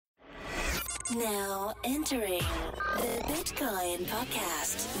Now entering the Bitcoin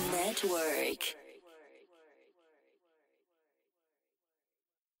Podcast Network.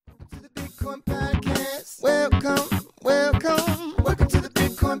 To the Bitcoin Podcast. Welcome to the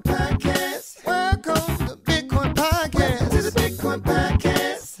Bitcoin Podcast. Welcome to the Bitcoin Podcast. To the Bitcoin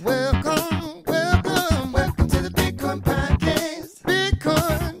Podcast. Welcome to the Bitcoin Podcast.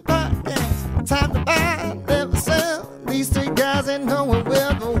 Bitcoin Podcast. Time to buy, never sell. These three guys ain't knowing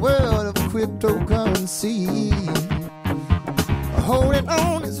well the world of cryptocurrency. Holding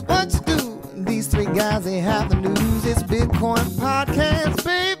on is what you do. These three guys, they have the news. It's Bitcoin Podcast,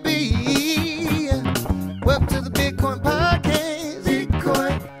 baby. Welcome to the Bitcoin Podcast.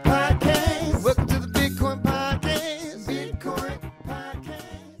 Bitcoin Podcast. Welcome to the Bitcoin Podcast. Bitcoin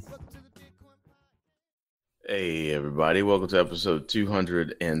Podcast. Welcome to the Bitcoin Podcast. Hey, everybody. Welcome to episode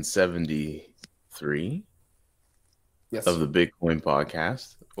 273 Yes. of the Bitcoin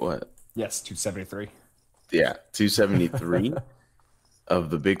Podcast. What? Yes, 273. Yeah, 273 of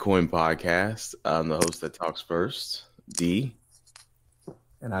the Bitcoin Podcast. I'm the host that talks first, D.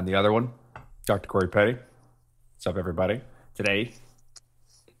 And I'm the other one, Dr. Corey Petty. What's up, everybody? Today,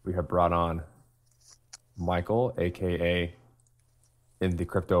 we have brought on Michael, a.k.a. in the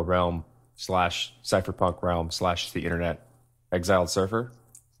crypto realm / cypherpunk realm / the internet, Exiled Surfer.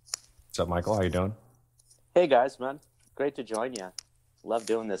 What's up, Michael? How you doing? Hey guys, man. Great to join you. Love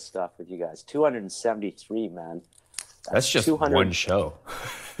doing this stuff with you guys. 273, man. That's just 200 one show.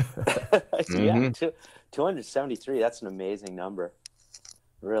 Yeah, 273. That's an amazing number.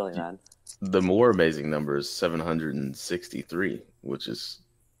 Really, man. The more amazing number is 763, which is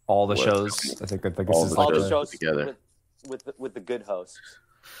All the What? shows. I think this All is the like All the a- shows together. with the good hosts.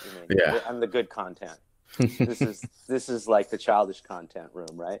 You mean, Yeah. and the good content. This is like the childish content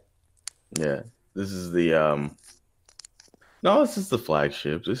room, right? yeah. This is the no, this is the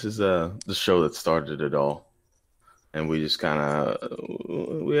flagship. This is the show that started it all. And we just kind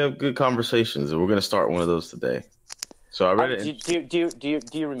of we have good conversations, and we're going to start one of those today. So I read it. Do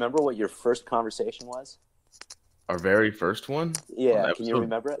you remember what your first conversation was? Our very first one. Yeah, On can you episode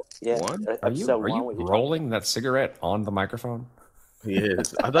remember it? Yeah. one? Are you Episode one, what you rolling that cigarette on the microphone?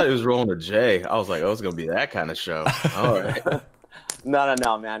 Yes, I thought he was rolling a J. I was like, oh, it's gonna be that kind of show. All right.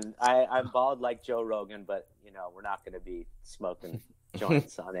 No, man. I'm bald like Joe Rogan, but we're not going to be smoking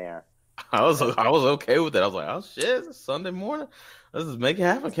joints on air. I was okay with it. I was like, oh shit, it's Sunday morning. Let's just make it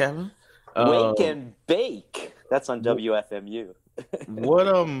happen, Kevin. Wake and bake. That's on WFMU.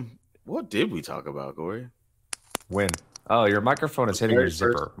 What did we talk about, Corey? When? Oh, your microphone is hitting Very your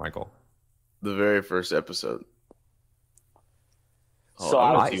zipper, first- Michael. The very first episode. So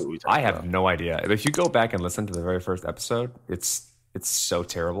I wanna I- see what we talked I have about. no idea. If you go back and listen to the very first episode, it's so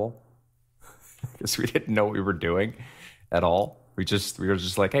terrible because we didn't know what we were doing at all. We were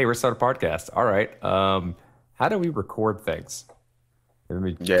just like, hey, we're starting a podcast. All right. How do we record things? And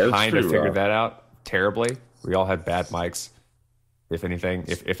we Yeah, it's kind of true, figured that out terribly. We all had bad mics. If anything,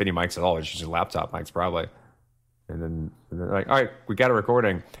 if any mics at all, it's just laptop mics probably. And then like, all right, we got a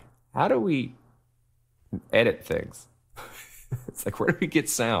recording. How do we edit things? It's like, where do we get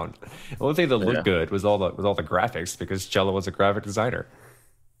sound? The only thing that looked Yeah. good was all the graphics because Cello was a graphic designer.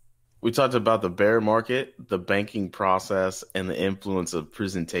 We talked about the bear market, the banking process, and the influence of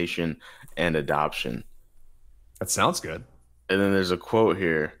presentation and adoption. That sounds good. And then there's a quote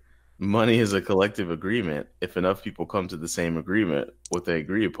here. Money is a collective agreement. If enough people come to the same agreement, what they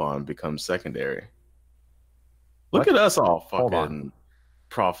agree upon becomes secondary. Look What? at us all Hold on. fucking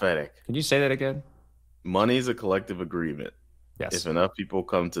prophetic. Can you say that again? Money is a collective agreement. Yes. If enough people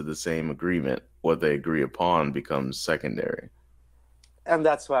come to the same agreement, what they agree upon becomes secondary. And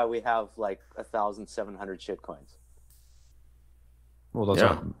that's why we have like 1,700 shitcoins. Well, those Yeah.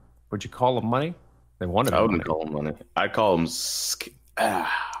 aren't. Would you call them money? They wanted I them wouldn't money. call them money. I'd call them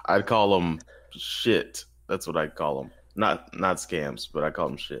I'd call them shit. That's what I'd call them. Not scams, but I call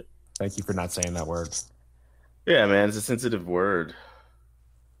them shit. Thank you for not saying that word. Yeah, man, it's a sensitive word.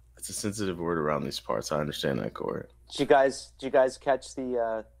 It's a sensitive word around these parts. I understand that, Corey. Did you guys catch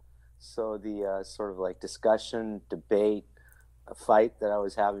the sort of like discussion, debate, fight that I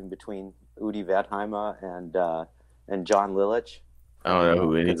was having between Udi Wertheimer and John Lilich? I don't know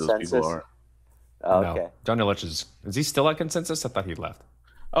who any of those people Consensus? are. Oh, No. okay. John Illich is he still at Consensus? I thought he left.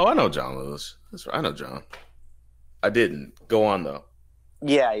 Oh, I know John Lewis. That's right. I know John. I didn't. Go on though.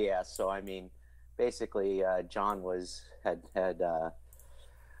 Yeah. So I mean, basically, John was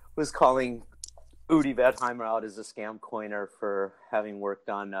calling Udi Wertheimer out as a scam coiner for having worked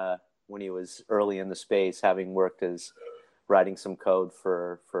on when he was early in the space, having worked as writing some code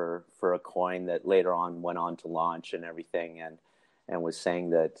for a coin that later on went on to launch and everything, and was saying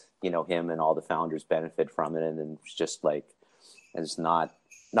that, him and all the founders benefit from it, and then it's just like, it's not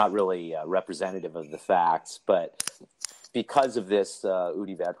really representative of the facts. But because of this,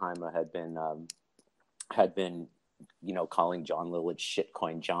 Udi Wertheimer had been calling John Lillich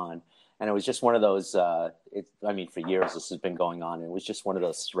shitcoin John. And it was just one of those, for years this has been going on. And it was just one of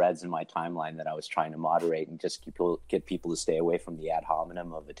those threads in my timeline that I was trying to moderate and just get people to stay away from the ad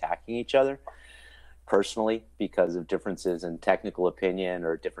hominem of attacking each other personally because of differences in technical opinion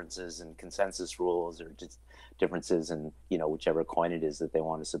or differences in consensus rules or just differences in, whichever coin it is that they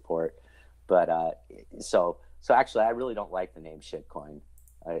want to support. But so actually, I really don't like the name shitcoin,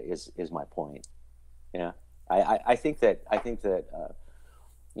 is my point. Yeah. I think that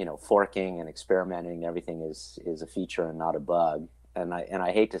forking and experimenting and everything is a feature and not a bug. And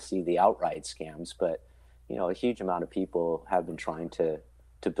I hate to see the outright scams, but a huge amount of people have been trying to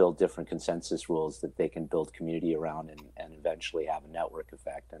build different consensus rules that they can build community around and eventually have a network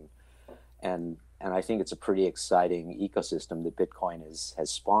effect. And I think it's a pretty exciting ecosystem that Bitcoin has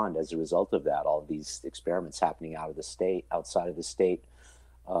spawned as a result of that. All of these experiments happening outside of the state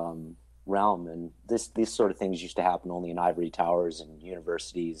realm, and these sort of things used to happen only in ivory towers and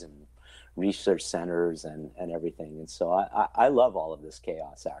universities and research centers and everything. And so I love all of this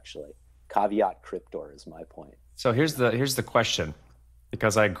chaos, actually. Caveat cryptor is my point. So here's the question,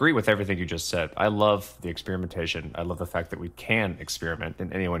 because I agree with everything you just said. I love the experimentation. I love the fact that we can experiment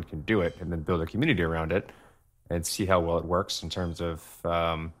and anyone can do it and then build a community around it and see how well it works in terms of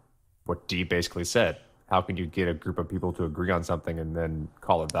what Dee basically said. How can you get a group of people to agree on something and then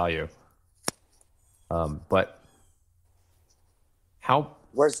call it value? But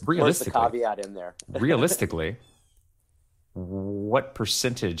where's the caveat in there? Realistically, what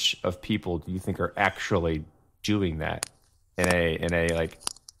percentage of people do you think are actually doing that in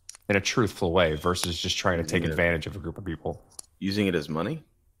a truthful way versus just trying to take advantage of a group of people? Using it as money?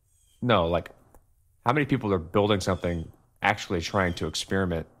 No, how many people are building something, actually trying to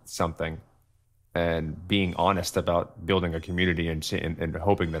experiment something and being honest about building a community and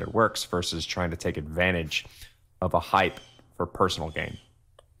hoping that it works versus trying to take advantage of a hype for personal gain?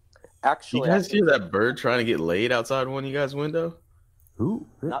 Actually, you guys hear that bird trying to get laid outside one of you guys' window? Who?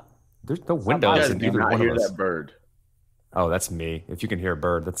 There's no windows in either one of us. That bird. Oh, that's me. If you can hear a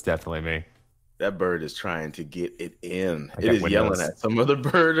bird, that's definitely me. That bird is trying to get it in. It is yelling at some other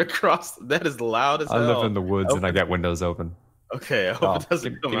bird across. That is loud as hell. I live in the woods and I got windows open. Okay, I hope it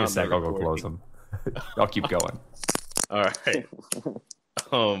doesn't come out. Give me a sec. I'll go close them. I'll keep going. All right.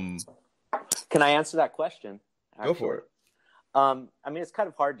 Can I answer that question? Go for it. It's kind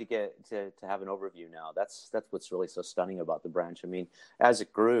of hard to get to have an overview now. That's what's really so stunning about the branch. As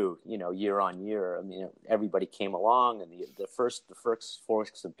it grew, year on year, everybody came along, and the first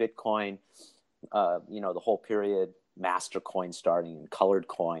forks of Bitcoin, the whole period, master coin starting and colored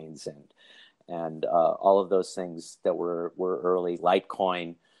coins and all of those things that were early,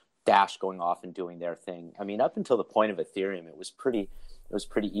 Litecoin, Dash going off and doing their thing. Up until the point of Ethereum, it was pretty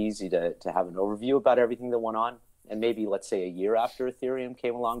easy to have an overview about everything that went on. And maybe, let's say, a year after Ethereum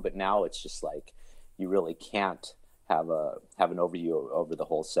came along, but now it's just like you really can't have an overview over the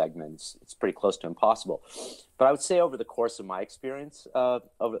whole segment. It's pretty close to impossible. But I would say over the course of my experience of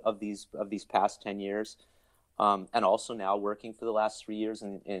these past 10 years, and also now working for the last 3 years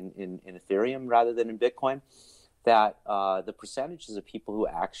in Ethereum rather than in Bitcoin, that the percentages of people who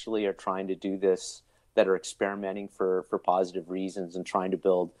actually are trying to do this, that are experimenting for positive reasons and trying to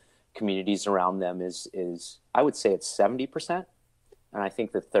build communities around them is I would say it's 70%. And I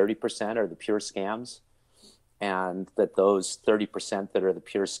think that 30% are the pure scams, and that those 30% that are the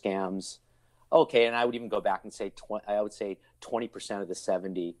pure scams, okay, and I would even go back and say 20% of the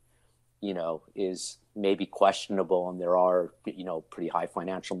 70, is maybe questionable, and there are, pretty high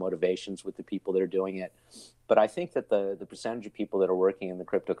financial motivations with the people that are doing it. But I think that the percentage of people that are working in the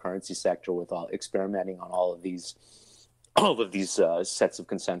cryptocurrency sector with experimenting on all of these sets of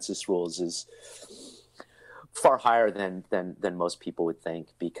consensus rules is far higher than most people would think,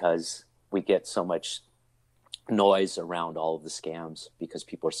 because we get so much noise around all of the scams because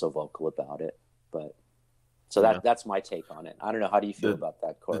people are so vocal about it. But so that's my take on it. I don't know. How do you feel about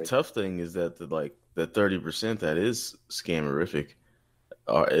that, Corey? The tough thing is that the 30% that is scammerific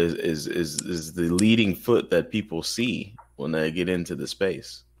is the leading foot that people see when they get into the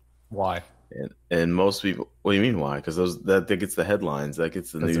space. Why? And most people, what do you mean why? Because that gets the headlines, that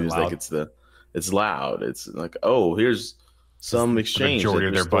gets the news, that gets it's loud. It's like, oh, here's some exchange. The majority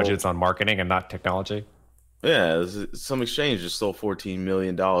of their budget's on marketing and not technology. Yeah, some exchange just stole $14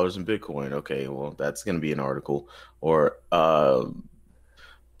 million in Bitcoin. Okay, well, that's going to be an article. Or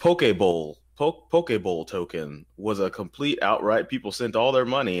Pokeball Pokeball token was a complete outright. People sent all their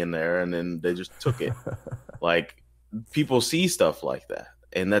money in there and then they just took it. Like, people see stuff like that.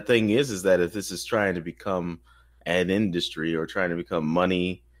 And the thing is that if this is trying to become an industry or trying to become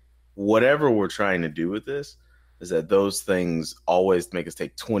money, whatever we're trying to do with this, is that those things always make us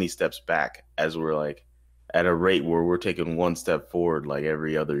take 20 steps back as we're like at a rate where we're taking one step forward like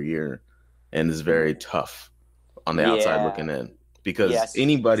every other year. And it's very tough on the outside looking in. Because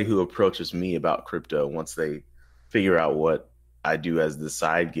anybody who approaches me about crypto, once they figure out what I do as the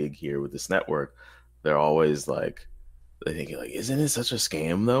side gig here with this network, they're always like, they think like, isn't it such a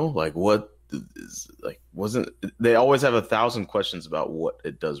scam though? Like, what is, like, wasn't, they always have 1,000 questions about what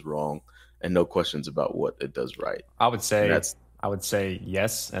it does wrong and no questions about what it does right. I would say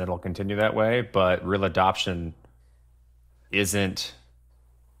yes, and it'll continue that way, but real adoption isn't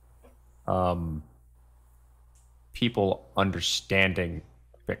people understanding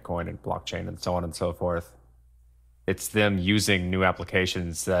Bitcoin and blockchain and so on and so forth. It's them using new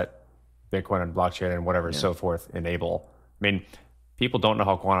applications that Bitcoin and blockchain and whatever so forth enable. I mean, people don't know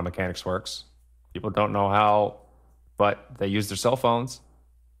how quantum mechanics works. People don't know how, but they use their cell phones.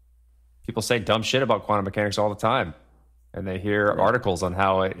 People say dumb shit about quantum mechanics all the time. And they hear articles on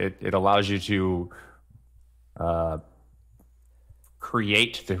how it allows you to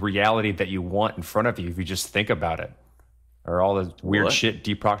create the reality that you want in front of you if you just think about it. Or all the weird shit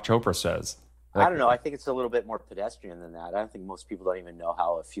Deepak Chopra says. Like, I don't know. I think it's a little bit more pedestrian than that. I don't think most people don't even know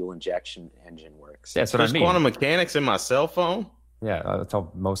how a fuel injection engine works. Yeah, that's what I mean. Quantum mechanics in my cell phone? Yeah, that's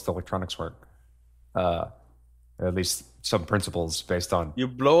how most electronics work. At least some principles based on... You're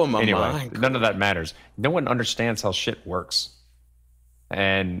blowing my mind. None of that matters. No one understands how shit works.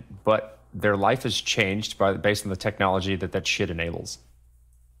 But their life is changed based on the technology that shit enables.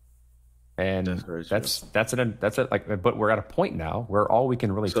 And but we're at a point now where all we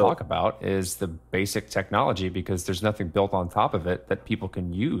can really talk about is the basic technology, because there's nothing built on top of it that people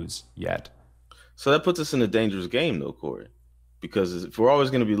can use yet. So that puts us in a dangerous game though, Corey, because if we're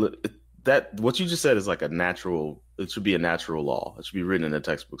always going to be that, what you just said is like it should be a natural law. It should be written in a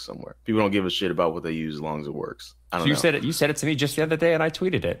textbook somewhere. People don't give a shit about what they use as long as it works. I don't know. You said it to me just the other day and I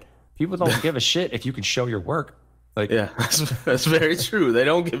tweeted it. People don't give a shit if you can show your work. Like, yeah, that's very true. They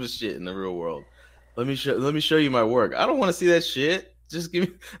don't give a shit in the real world. Let me show you my work. I don't want to see that shit. Just give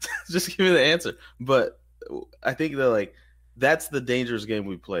me the answer. But I think that that's the dangerous game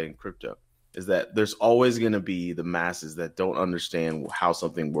we play in crypto, is that there's always going to be the masses that don't understand how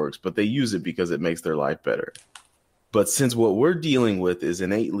something works, but they use it because it makes their life better. But since what we're dealing with is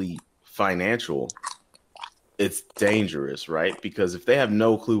innately financial, it's dangerous, right? Because if they have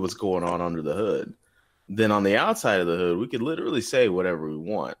no clue what's going on under the hood, then on the outside of the hood, we could literally say whatever we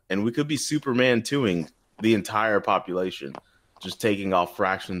want. And we could be Superman 2ing the entire population, just taking off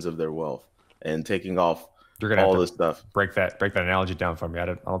fractions of their wealth and taking off all this stuff. Break that analogy down for me. I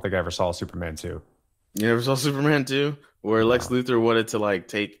don't think I ever saw Superman 2. You never saw Superman 2? Where Lex Luthor wanted to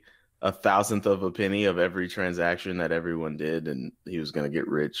take 1,000th of a penny of every transaction that everyone did, and he was going to get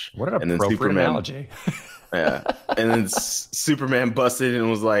rich. What an appropriate analogy. Yeah. And then Superman busted and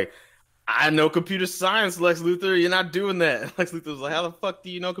was like, I know computer science, Lex Luthor. You're not doing that. Lex Luthor was like, how the fuck do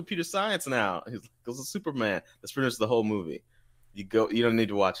you know computer science now? He's like, it's a Superman. That's pretty much the whole movie. You don't need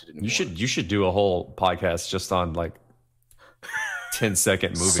to watch it anymore. You should do a whole podcast just on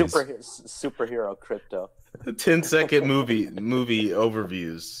 10-second movies. Superhero crypto. 10-second movie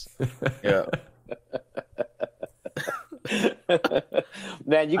overviews. Yeah.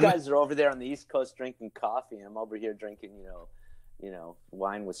 Man, you guys are over there on the East Coast drinking coffee, and I'm over here drinking,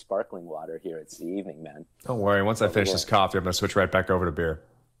 wine with sparkling water here. It's the evening, man. Don't worry. Once I finish this coffee, I'm going to switch right back over to beer.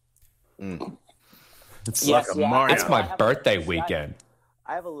 It's it's my birthday weekend.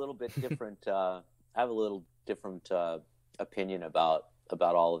 I have a little bit different. Opinion about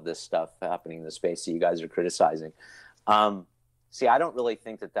all of this stuff happening in the space that you guys are criticizing. See, I don't really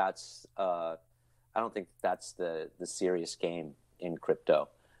think that's. I don't think that's the serious game in crypto.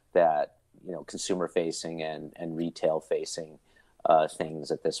 That consumer facing and retail facing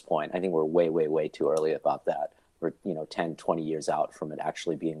things at this point. I think we're way too early about that. We're 10, 20 years out from it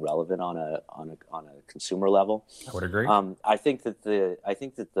actually being relevant on a consumer level. I would agree. I think that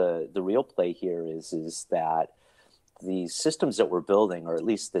the real play here is that the systems that we're building, or at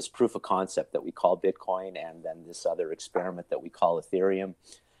least this proof of concept that we call Bitcoin, and then this other experiment that we call Ethereum,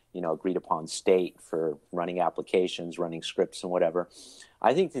 agreed upon state for running applications, running scripts and whatever.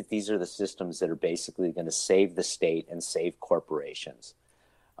 I think that these are the systems that are basically going to save the state and save corporations.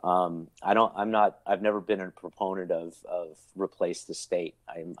 I've never been a proponent of replace the state.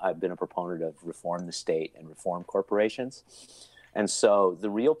 I've been a proponent of reform the state and reform corporations. And so the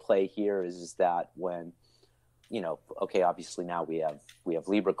real play here is that when, okay, obviously now we have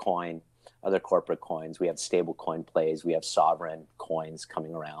Libra coin, other corporate coins, we have stable coin plays, we have sovereign coins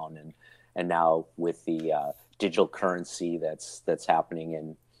coming around, and now with the digital currency that's happening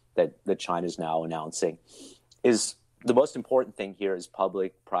and that China's now announcing, is the most important thing here is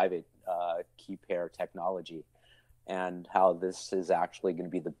public-private key pair technology, and how this is actually going to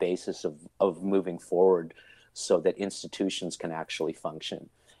be the basis of moving forward so that institutions can actually function.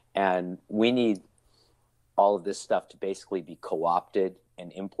 And we need all of this stuff to basically be co-opted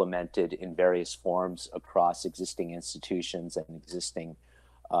and implemented in various forms across existing institutions and existing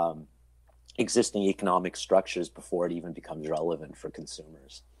economic structures before it even becomes relevant for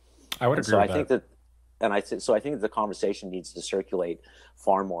consumers. I would agree with that. So I think the conversation needs to circulate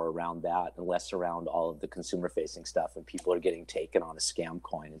far more around that and less around all of the consumer-facing stuff. And people are getting taken on a scam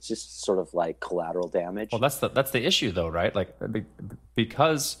coin. It's just sort of like collateral damage. Well, that's the issue, though, right? Like,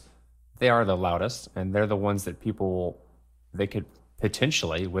 because they are the loudest and they're the ones that they could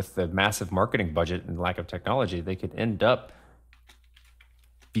potentially, with the massive marketing budget and lack of technology, they could end up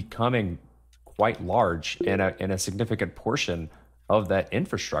becoming quite large in a significant portion of that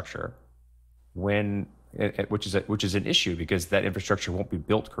infrastructure, which is an issue because that infrastructure won't be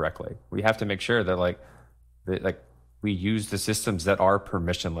built correctly. We have to make sure that we use the systems that are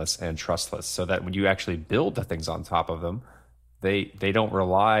permissionless and trustless, so that when you actually build the things on top of them, they don't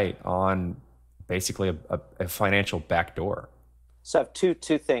rely on basically a financial backdoor. So I have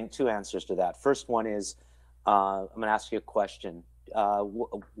two answers to that. First one is, I'm going to ask you a question.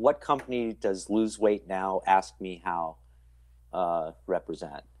 What company does Lose Weight Now, Ask Me How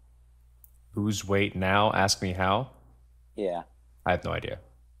represent? Lose Weight Now, Ask Me How? Yeah. I have no idea.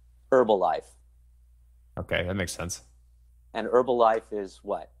 Herbalife. Okay, that makes sense. And Herbalife is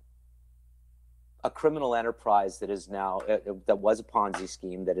what? A criminal enterprise that is now, that was a Ponzi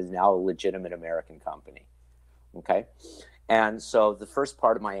scheme, that is now a legitimate American company. Okay? And so the first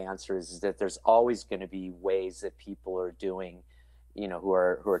part of my answer is that there's always going to be ways that people are doing, who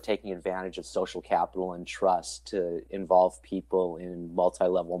are taking advantage of social capital and trust to involve people in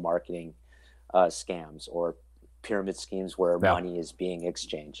multi-level marketing scams or pyramid schemes where money is being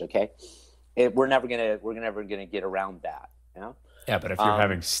exchanged. Okay, we're never gonna get around that. Yeah, but if you're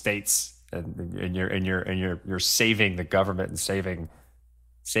having states and you're saving the government and saving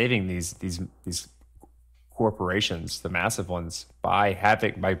these corporations, the massive ones, by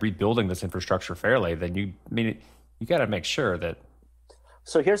rebuilding this infrastructure fairly, then you got to make sure that.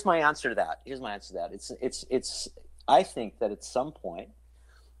 So here's my answer to that. It's I think that at some point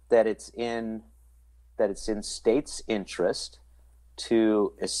that it's in states' interest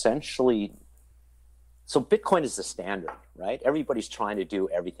to essentially. So Bitcoin is the standard, right? Everybody's trying to do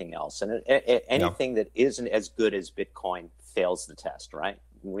everything else, and anything that isn't as good as Bitcoin fails the test, right?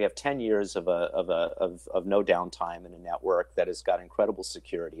 We have 10 years of no downtime in a network that has got incredible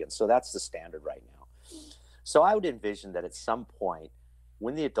security, and so that's the standard right now. So I would envision that at some point,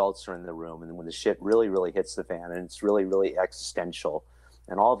 when the adults are in the room and when the shit really, really hits the fan and it's really, really existential,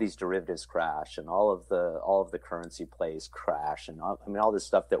 and all these derivatives crash and all of the currency plays crash, and all this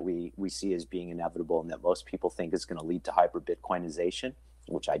stuff that we see as being inevitable and that most people think is going to lead to hyper Bitcoinization,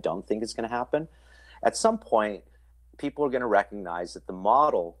 which I don't think is going to happen. At some point, people are going to recognize that the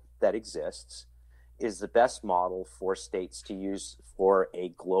model that exists is the best model for states to use for a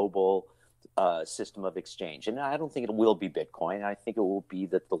global system of exchange. And I don't think it will be Bitcoin. I think it will be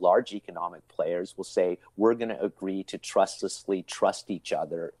that the large economic players will say, we're going to agree to trustlessly trust each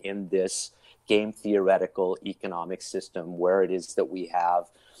other in this game theoretical economic system where it is that we have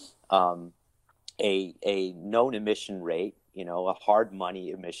a known emission rate, a hard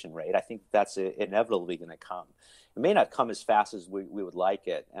money emission rate. I think that's inevitably going to come. It may not come as fast as we would like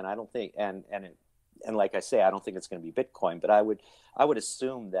it. And I don't think, and like I say, I don't think it's going to be Bitcoin, but I would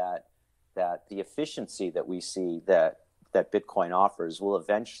assume that the efficiency that we see that Bitcoin offers will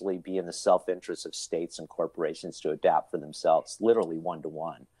eventually be in the self-interest of states and corporations to adapt for themselves, literally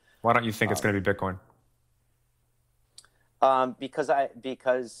one-to-one. Why don't you think it's going to be Bitcoin? Because I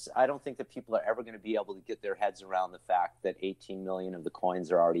don't think that people are ever going to be able to get their heads around the fact that 18 million of the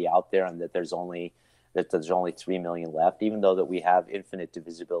coins are already out there and that there's only 3 million left, even though that we have infinite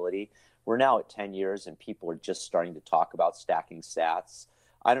divisibility. We're now at 10 years and people are just starting to talk about stacking sats.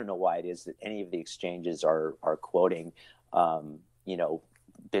 I don't know why it is that any of the exchanges are quoting, Bitcoin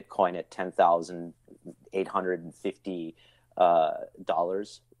at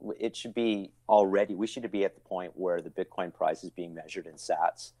 $10,850. It should be we should be at the point where the Bitcoin price is being measured in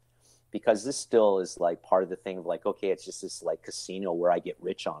sats, because this still is like part of the thing of like, okay, it's just this like casino where I get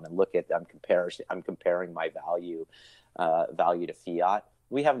rich on, and look at I'm comparing my value value to fiat.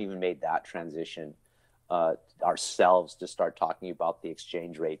 We haven't even made that transition ourselves to start talking about the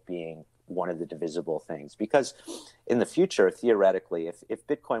exchange rate being one of the divisible things. Because in the future, theoretically, if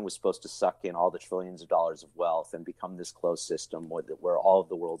Bitcoin was supposed to suck in all the trillions of dollars of wealth and become this closed system where all of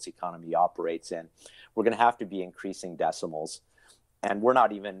the world's economy operates in, we're going to have to be increasing decimals. And we're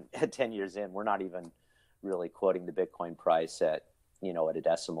not even, at 10 years in, we're not even really quoting the Bitcoin price at a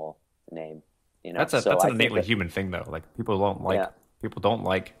decimal name. That's an innately human thing, though. Like people don't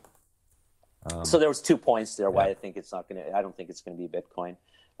like. So there was 2 points there why I think it's not going to. I don't think it's going to be Bitcoin.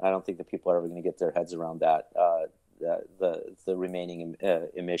 I don't think that people are ever going to get their heads around that the remaining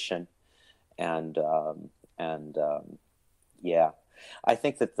emission, and I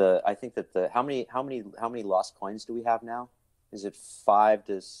think that the how many lost coins do we have now? Is it 5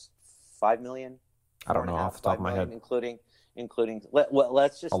 million? I don't know off the top of my head. Including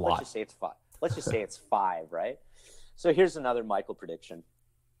let's just say it's 5. Let's just say it's 5, right? So here's another Michael prediction.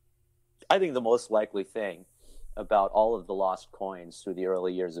 I think the most likely thing about all of the lost coins through the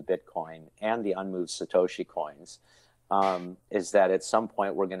early years of Bitcoin and the unmoved Satoshi coins is that at some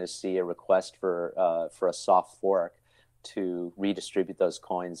point we're going to see a request for a soft fork to redistribute those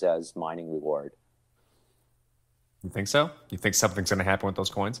coins as mining reward. You think so? You think something's going to happen with those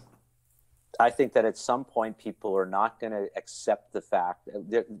coins? I think that at some point people are not going to accept the fact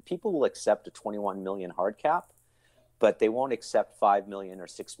that people will accept a 21 million hard cap, but they won't accept 5 million or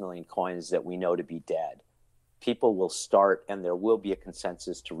 6 million coins that we know to be dead. People will start, and there will be a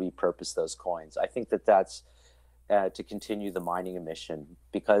consensus to repurpose those coins. I think that that's to continue the mining emission,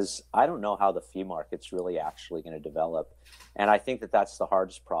 because I don't know how the fee market's really actually going to develop. And I think that that's the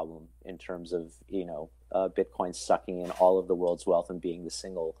hardest problem in terms of, Bitcoin sucking in all of the world's wealth and being a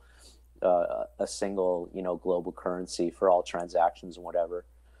single, global currency for all transactions and whatever.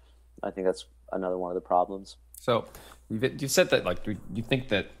 I think that's another one of the problems. So you said that, like, you think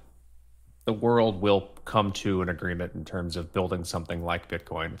that the world will come to an agreement in terms of building something like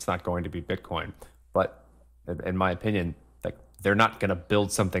Bitcoin. It's not going to be Bitcoin, but in my opinion, like, they're not going to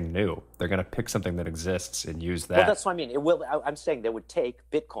build something new. They're going to pick something that exists and use that. Well, that's what I mean. I'm saying they would take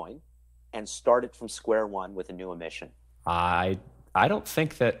Bitcoin and start it from square one with a new emission. I don't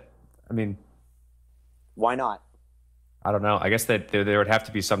think that. I mean, why not? I don't know. I guess that there would have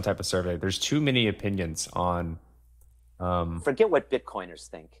to be some type of survey. There's too many opinions on. Forget what Bitcoiners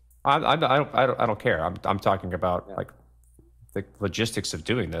think. I don't care. I'm talking about like the logistics of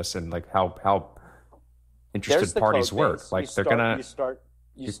doing this and like how interested parties work. Like you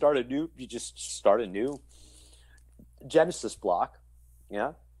just start a new Genesis block.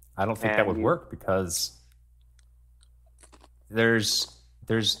 Yeah. I don't think that would work because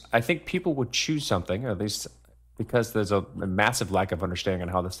I think people would choose something, or at least because there's a massive lack of understanding on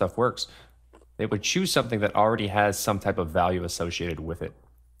how this stuff works. They would choose something that already has some type of value associated with it.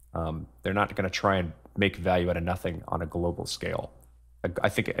 They're not going to try and make value out of nothing on a global scale. I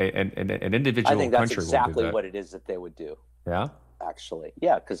think an individual country will do that. I think that's exactly what it is that they would do. Yeah? Actually.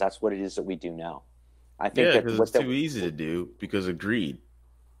 Yeah, because that's what it is that we do now. I think because it's too easy to do because of greed.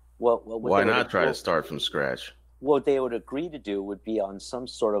 Well, why not try to start from scratch? What they would agree to do would be on some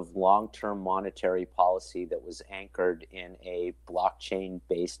sort of long-term monetary policy that was anchored in a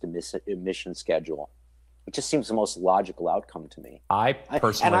blockchain-based emission schedule. It just seems the most logical outcome to me. I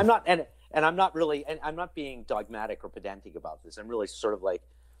personally, I'm not being dogmatic or pedantic about this. I'm really sort of like,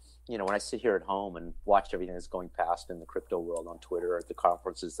 when I sit here at home and watch everything that's going past in the crypto world on Twitter or at the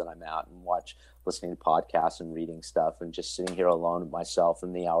conferences that I'm at, and listening to podcasts and reading stuff, and just sitting here alone with myself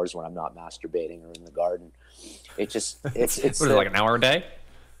in the hours when I'm not masturbating or in the garden. It's what is it, like an hour a day?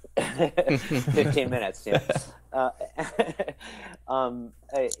 15 minutes. Yeah.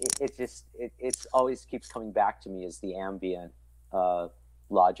 It always keeps coming back to me as the ambient,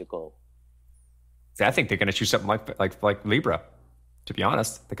 logical. See, I think they're going to choose something like Libra, to be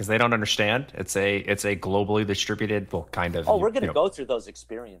honest, because they don't understand. It's a globally distributed, kind of. Oh, we're going to go through those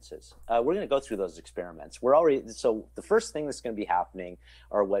experiences. We're going to go through those experiments. So the first thing that's going to be happening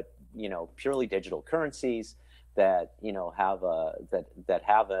are what purely digital currencies that have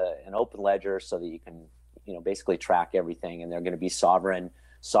an open ledger so that you can basically track everything, and they're going to be sovereign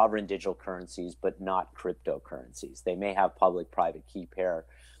digital currencies, but not cryptocurrencies. They may have public-private key pair,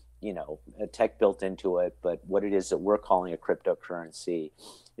 tech built into it, but what it is that we're calling a cryptocurrency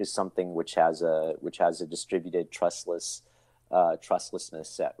is something which has a distributed trustlessness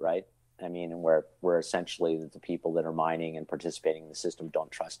set, right? I mean, and where essentially the people that are mining and participating in the system don't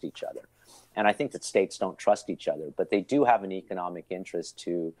trust each other. And I think that states don't trust each other, but they do have an economic interest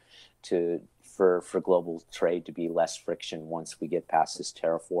for global trade to be less friction once we get past this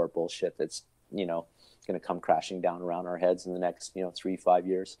Terra 4 bullshit that's, going to come crashing down around our heads in the next 3-5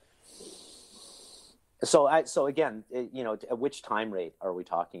 years. So again, at which time rate are we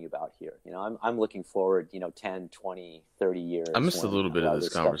talking about here? I'm looking forward 10, 20, 30 years. I missed a little bit of this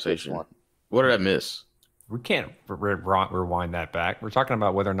conversation. What did I miss? We can't rewind that back. We're talking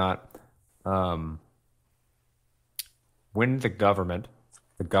about whether or not when the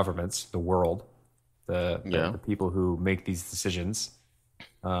governments, the world, the people who make these decisions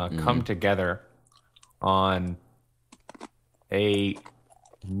come together on a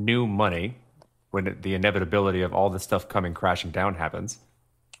new money, when the inevitability of all this stuff coming crashing down happens,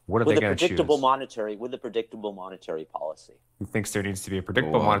 what are they going to choose? With a predictable monetary policy. He thinks there needs to be a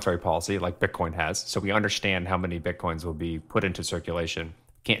predictable monetary policy like Bitcoin has, so we understand how many Bitcoins will be put into circulation.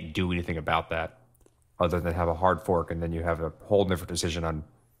 Can't do anything about that other than have a hard fork, and then you have a whole different decision on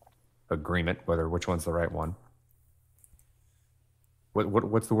agreement, which one's the right one.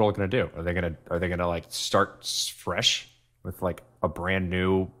 What's the world going to do? Are they going to like start fresh with like a brand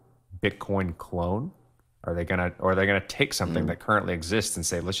new Bitcoin clone? Are they gonna take something that currently exists and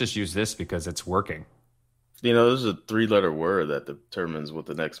say, let's just use this because it's working? There's a 3-letter word that determines what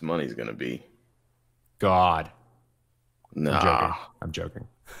the next money is gonna be. God. Nah. I'm joking.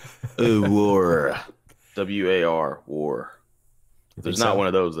 War. WAR. War. If there's not one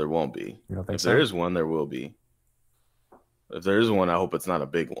of those, there won't be. You don't think if so? there is one, there will be. If there is one, I hope it's not a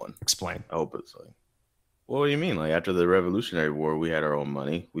big one. Explain. I hope it's like, what do you mean? Like after the Revolutionary War, we had our own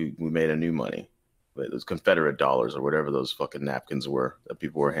money. We made a new money. Those Confederate dollars or whatever those fucking napkins were that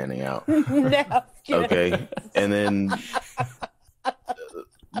people were handing out. Okay. And then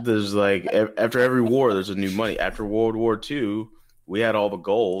there's like, after every war, there's a new money. After World War II, we had all the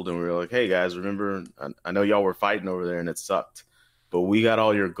gold and we were like, hey guys, remember, I know y'all were fighting over there and it sucked, but we got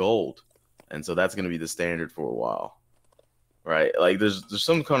all your gold. And so that's going to be the standard for a while. Right? Like there's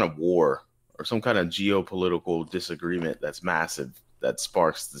some kind of war or some kind of geopolitical disagreement that's massive that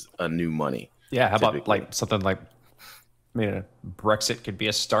sparks a new money. Yeah, how about like something like, Brexit could be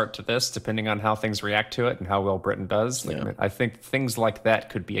a start to this, depending on how things react to it and how well Britain does. I think things like that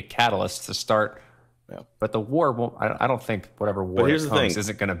could be a catalyst to start. Yeah. But the war won't. I don't think whatever war comes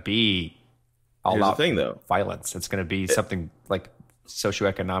isn't going to be all out violence. It's going to be something like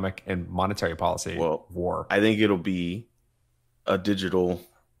socioeconomic and monetary policy war. I think it'll be a digital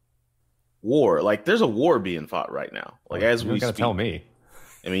war. Like there's a war being fought right now. Like as we speak. Tell me.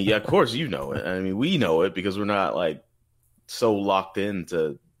 I mean, yeah, of course you know it. I mean, we know it because we're not like so locked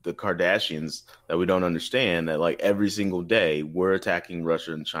into the Kardashians that we don't understand that like every single day we're attacking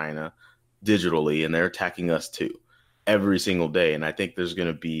Russia and China digitally and they're attacking us too every single day. And I think there's going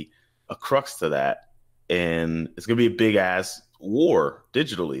to be a crux to that. And it's going to be a big ass war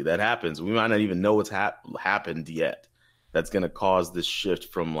digitally that happens. We might not even know what's happened yet. That's going to cause this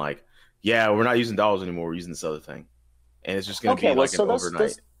shift from like, yeah, we're not using dollars anymore. We're using this other thing. And it's just going to be like an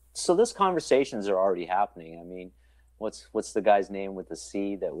overnight. So those conversations are already happening. I mean, what's the guy's name with the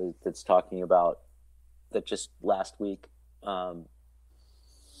C that's talking about that just last week was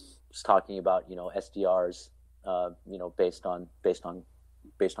talking about SDRs based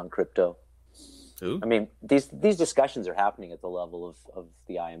on crypto. Who? I mean, these discussions are happening at the level of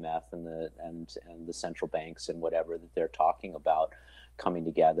the IMF and the central banks and whatever, that they're talking about coming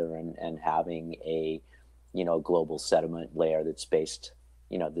together and having a global settlement layer that's based,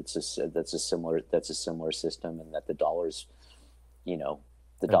 that's a similar system, and that the dollar's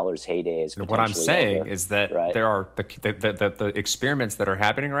heyday is. What I'm saying is that right? There are the experiments that are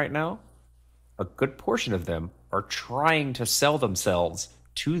happening right now. A good portion of them are trying to sell themselves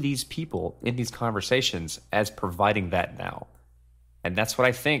to these people in these conversations as providing that now, and that's what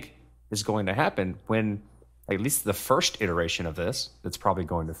I think is going to happen when. At least the first iteration of this that's probably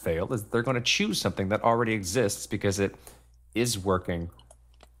going to fail is they're going to choose something that already exists because it is working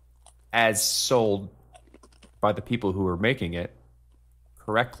as sold by the people who are making it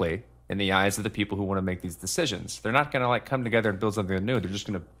correctly in the eyes of the people who want to make these decisions. They're not going to like come together and build something new. They're just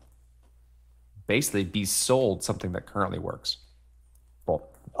going to basically be sold something that currently works. Well,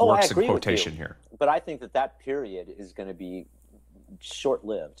 works I agree in quotation with you, here. But I think that period is going to be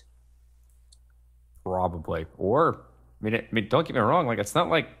short-lived. Probably. Or I mean, don't get me wrong, like it's not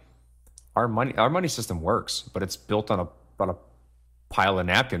like our money system works, but it's built on a pile of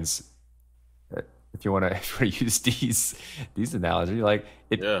napkins. If you want to use these analogy, like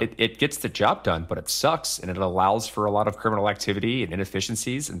it gets the job done, but it sucks, and it allows for a lot of criminal activity and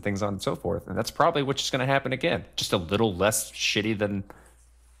inefficiencies and things on and so forth. And that's probably what's going to happen again, just a little less shitty than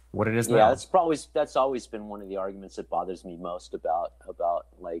what it is now. Yeah, that's always been one of the arguments that bothers me most about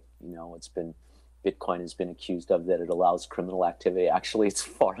like it's been Bitcoin has been accused of, that it allows criminal activity. Actually,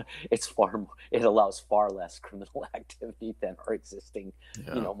 it allows far less criminal activity than our existing,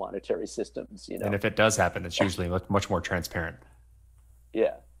 monetary systems. And if it does happen, it's usually much more transparent.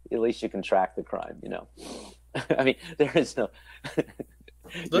 Yeah, at least you can track the crime. I mean, there is no.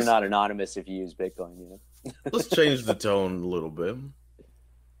 You're not anonymous if you use Bitcoin. Let's change the tone a little bit.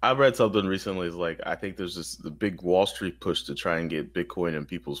 I read something recently. It's like, I think there's the big Wall Street push to try and get Bitcoin in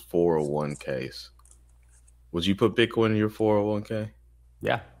people's 401k's. Would you put Bitcoin in your 401k?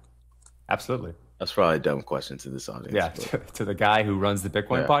 Yeah, absolutely. That's probably a dumb question to this audience. Yeah, to the guy who runs the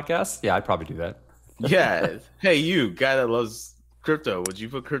Bitcoin podcast? Yeah, I'd probably do that. Yeah. Hey, you, guy that loves crypto, would you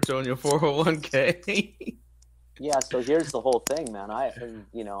put crypto in your 401k? Yeah, so here's the whole thing, man.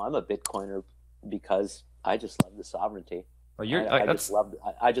 I'm a Bitcoiner because I just love the sovereignty. Well, I love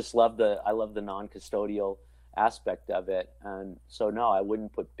the non-custodial aspect of it, and so no, I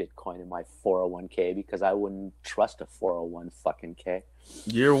wouldn't put Bitcoin in my 401k because I wouldn't trust a 401 fucking k.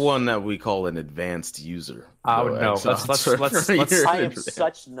 You're one that we call an advanced user. Oh no, let's. I am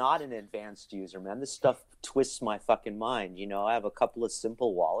such not an advanced user, man. This stuff twists my fucking mind. I have a couple of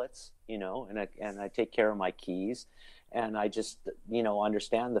simple wallets, and I take care of my keys. And I just,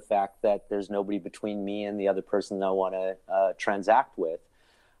 understand the fact that there's nobody between me and the other person that I want to transact with.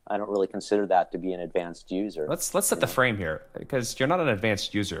 I don't really consider that to be an advanced user. Let's set the frame here, because you're not an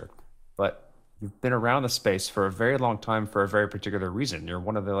advanced user, but you've been around the space for a very long time for a very particular reason. You're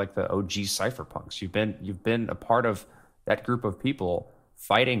one of the OG cypherpunks. You've been a part of that group of people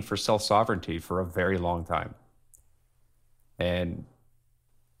fighting for self-sovereignty for a very long time. And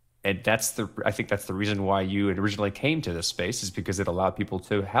I think that's the reason why you originally came to this space, is because it allowed people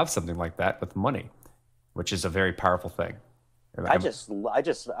to have something like that with money, which is a very powerful thing. I've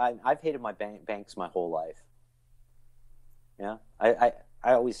hated my banks my whole life. Yeah. I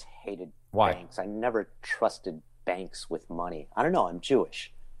always hated banks. I never trusted banks with money. I don't know. I'm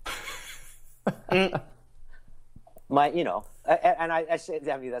Jewish. And I say,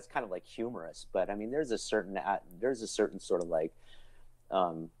 that's kind of humorous, but I mean, there's a certain sort of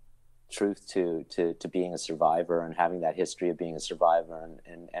truth to being a survivor and having that history of being a survivor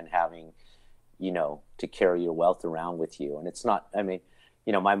and having, to carry your wealth around with you. And it's not, I mean,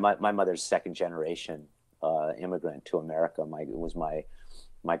 my mother's second generation immigrant to America. It was my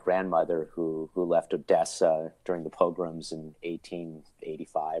grandmother who left Odessa during the pogroms in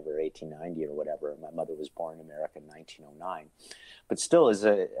 1885 or 1890 or whatever. My mother was born in America in 1909. But still, as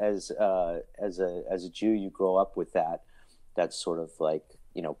a Jew, you grow up with that sort of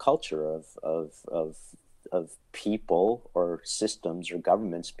culture of people or systems or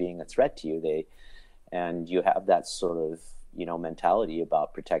governments being a threat to you. And you have that sort of mentality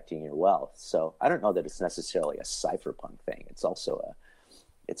about protecting your wealth. So I don't know that it's necessarily a cypherpunk thing. It's also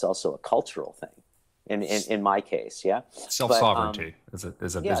a cultural thing. In my case, yeah. Self-sovereignty is a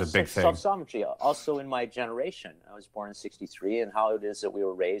big thing. Self-sovereignty. Also, in my generation, I was born in '63, and how it is that we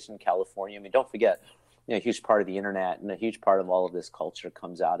were raised in California. I mean, don't forget, a huge part of the internet and a huge part of all of this culture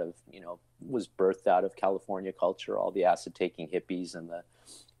comes out of, was birthed out of California culture, all the acid-taking hippies and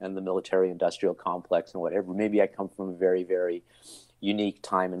the military-industrial complex and whatever. Maybe I come from a very, very unique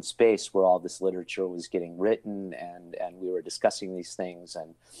time and space where all this literature was getting written and we were discussing these things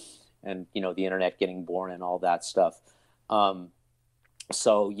and the internet getting born and all that stuff.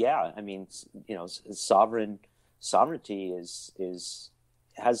 So yeah, I mean, sovereignty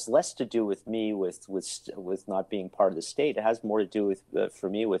has less to do with me with not being part of the state. It has more to do with for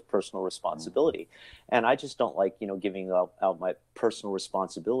me with personal responsibility, and I just don't like giving out my personal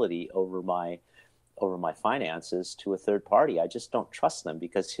responsibility over my finances to a third party. I just don't trust them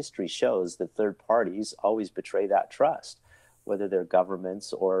because history shows that third parties always betray that trust, whether they're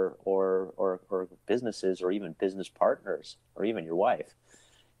governments or businesses or even business partners or even your wife.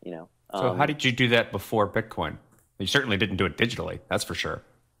 So how did you do that before Bitcoin? You certainly didn't do it digitally, that's for sure.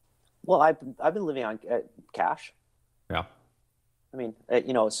 Well, I've been living on cash. Yeah. I mean,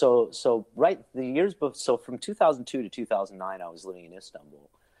 so right the years before, so from 2002 to 2009, I was living in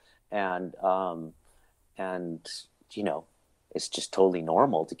Istanbul, and it's just totally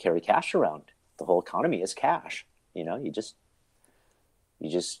normal to carry cash around. The whole economy is cash. You just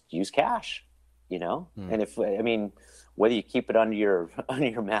use cash. And whether you keep it under your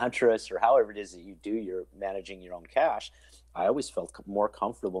mattress or however it is that you're managing your own cash, I always felt more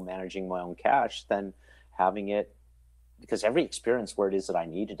comfortable managing my own cash than having it, because every experience where it is that I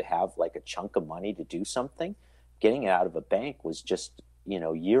needed to have like a chunk of money to do something, getting it out of a bank was just,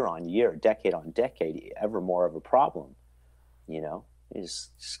 year on year, decade on decade, ever more of a problem. You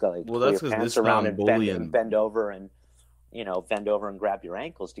just got to pull your pants around and bend over and bend over and grab your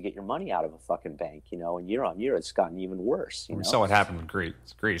ankles to get your money out of a fucking bank, and year on year it's gotten even worse. We saw what happened with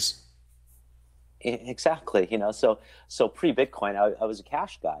Greece. Exactly. So pre-Bitcoin, I was a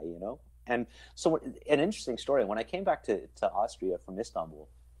cash guy, and so an interesting story. When I came back to Austria from Istanbul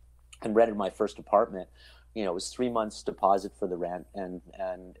and rented my first apartment, it was 3 months deposit for the rent and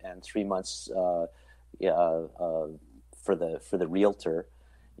 3 months for the realtor,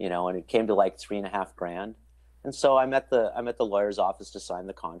 and it came to like $3,500. And so I'm at the lawyer's office to sign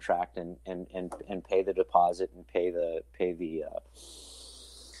the contract and pay the deposit and pay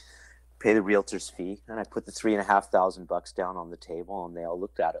the realtor's fee. And I put the $3,500 down on the table, and they all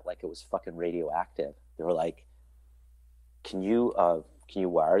looked at it like it was fucking radioactive. They were like, "Can you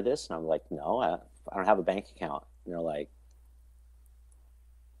wire this?" And I'm like, "No, I don't have a bank account." And they're like,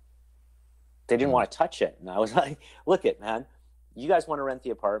 they didn't want to touch it. And I was like, "Look it, man, you guys want to rent the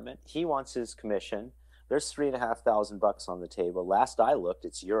apartment. He wants his commission. There's $3,500 on the table. Last I looked,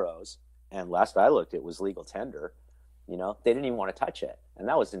 it's euros. And last I looked, it was legal tender. They didn't even want to touch it. And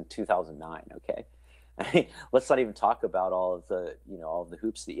that was in 2009. Okay. I mean, let's not even talk about all of the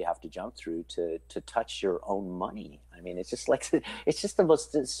hoops that you have to jump through to touch your own money. I mean, it's just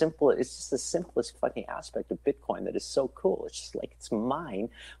the simplest fucking aspect of Bitcoin that is so cool. It's just like, it's mine,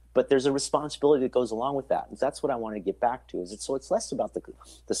 but there's a responsibility that goes along with that. And that's what I want to get back to. It's less about the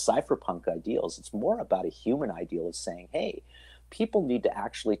cypherpunk ideals. It's more about a human ideal of saying, hey, people need to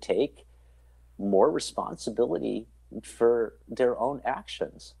actually take more responsibility for their own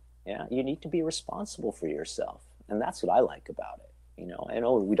actions. Yeah, you need to be responsible for yourself. And that's what I like about it. I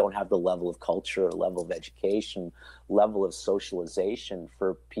know we don't have the level of culture, level of education, level of socialization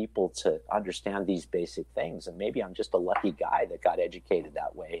for people to understand these basic things. And maybe I'm just a lucky guy that got educated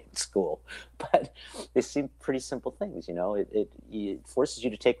that way in school. But they seem pretty simple things, It forces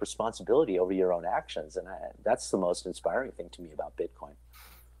you to take responsibility over your own actions. And that's the most inspiring thing to me about Bitcoin.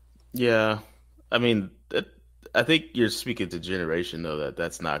 Yeah. I mean, I think you're speaking to generation, though,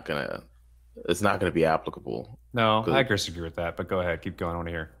 it's not gonna be applicable. No, I disagree with that, but go ahead. Keep going. I want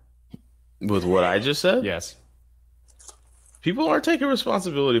to hear. With what I just said? Yes. People aren't taking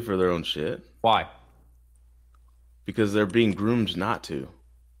responsibility for their own shit. Why? Because they're being groomed not to.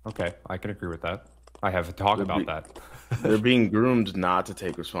 Okay, I can agree with that. I have a talk about that. They're being groomed not to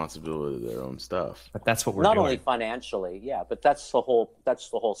take responsibility of their own stuff. But that's what we're not doing. only financially, yeah, but that's the whole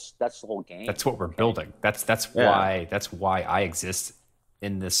game. That's what we're building. That's why I exist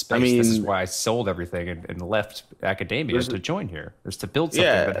in this space. This is why I sold everything and left academia to join here. Is to build something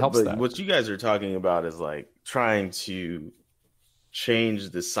that helps that. What you guys are talking about is like trying to change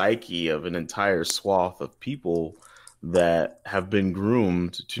the psyche of an entire swath of people that have been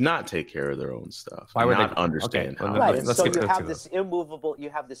groomed to not take care of their own stuff. Why would not understand how? Right. So you have this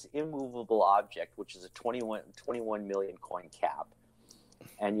immovable object, which is a 21 million coin cap.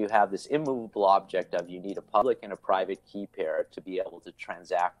 And you have this immovable object of you need a public and a private key pair to be able to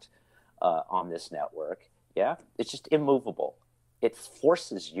transact on this network. Yeah, it's just immovable. It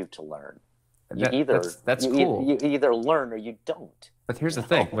forces you to learn. That's cool. You either learn or you don't. But here's the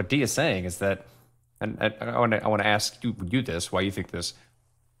thing: what Dee is saying is that, and I want to ask you this: why you think this?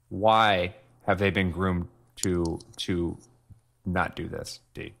 Why have they been groomed to not do this,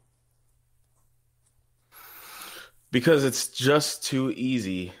 Dee? Because it's just too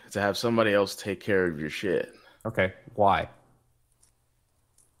easy to have somebody else take care of your shit. Okay, why?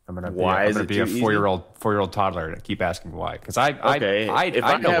 I'm gonna be a four-year-old toddler and keep asking why. Because I know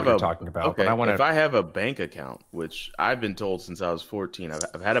what you're talking about. Okay, but if I have a bank account, which I've been told since I was 14,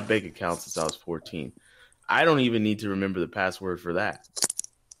 I've had a bank account since I was 14. I don't even need to remember the password for that.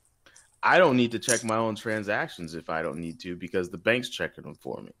 I don't need to check my own transactions if I don't need to, because the bank's checking them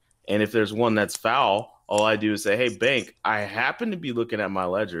for me. And if there's one that's foul, all I do is say, hey, bank, I happen to be looking at my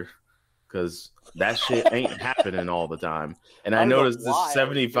ledger because that shit ain't happening all the time. And I noticed this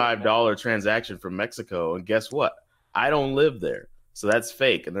 $75 transaction from Mexico. And guess what? I don't live there. So that's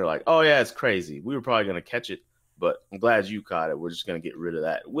fake. And they're like, oh, yeah, it's crazy. We were probably going to catch it, but I'm glad you caught it. We're just going to get rid of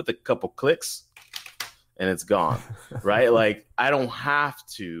that with a couple clicks and it's gone. Right? Like, I don't have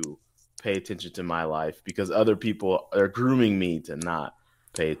to pay attention to my life because other people are grooming me to not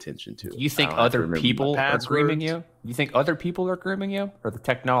pay attention to. You think other people are grooming you? You think other people are grooming you, or the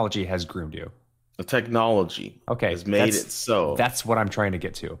technology has groomed you? The technology has made it so. That's what I'm trying to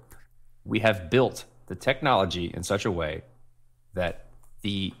get to. We have built the technology in such a way that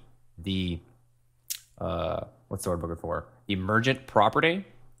the what's the word I'm looking for? Emergent property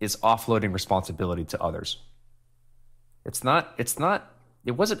is offloading responsibility to others. It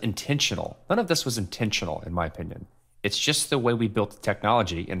wasn't intentional. None of this was intentional, in my opinion. It's just the way we built the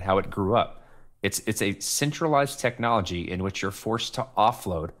technology and how it grew up. It's a centralized technology in which you're forced to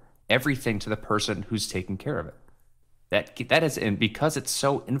offload everything to the person who's taking care of it. That is, and because it's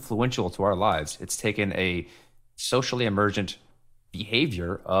so influential to our lives, it's taken a socially emergent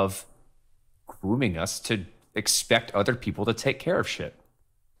behavior of grooming us to expect other people to take care of shit.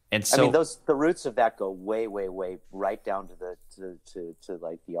 And so, I mean, the roots of that go way, way, way right down to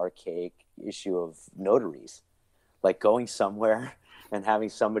like the archaic issue of notaries, like going somewhere and having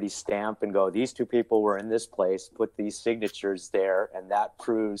somebody stamp and go, these two people were in this place, put these signatures there, and that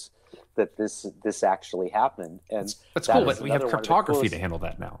proves that this actually happened. And that's cool, but we have cryptography to handle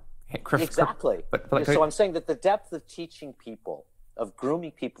that now. Exactly. But so I'm saying that the depth of teaching people, of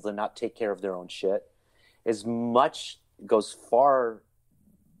grooming people to not take care of their own shit, goes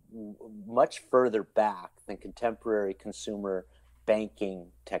much further back than contemporary consumer banking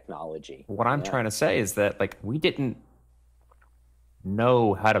technology. What I'm trying to say is that, like, we didn't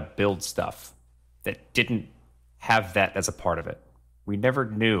know how to build stuff that didn't have that as a part of it. We never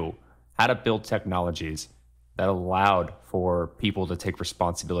knew how to build technologies that allowed for people to take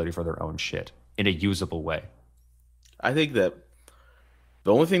responsibility for their own shit in a usable way. I think that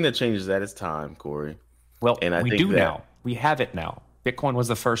the only thing that changes that is time, Corey. Well, and we do now. We have it now. Bitcoin was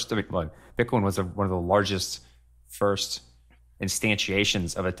the first. Bitcoin was one of the largest first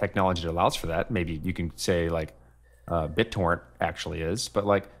instantiations of a technology that allows for that. Maybe you can say like BitTorrent actually is, but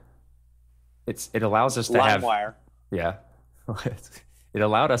like it allows us to LimeWire. Yeah, it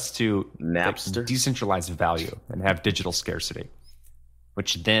allowed us to Napster decentralize value and have digital scarcity,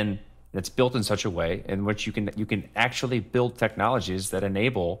 which then it's built in such a way in which you can actually build technologies that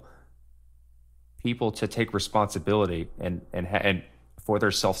enable people to take responsibility and for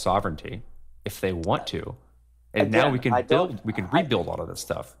their self-sovereignty if they want to. And again, now we can rebuild all of this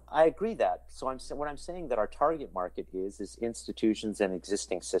stuff. I agree that. So what I'm saying that our target market is institutions and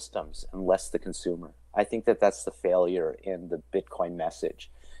existing systems and less the consumer. I think that that's the failure in the Bitcoin message,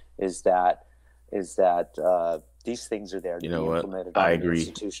 is that these things are there to be implemented on an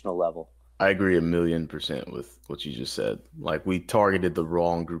institutional level. I agree 1,000,000% with what you just said. Like, we targeted the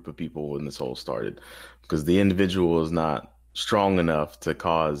wrong group of people when this whole started, because the individual is not strong enough to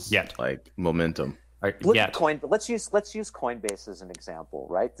cause like momentum. Coin, but let's use Coinbase as an example,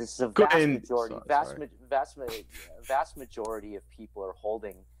 right? This is a vast majority of people are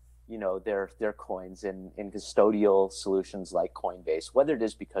holding, their coins in custodial solutions like Coinbase, whether it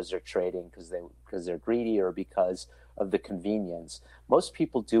is because they're trading, because they're greedy, or because of the convenience. Most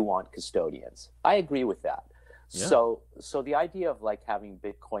people do want custodians. I agree with that. Yeah. So the idea of like having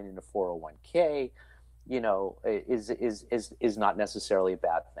Bitcoin in a 401k, is not necessarily a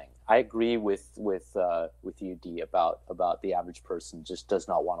bad thing. I agree with you, D, about the average person just does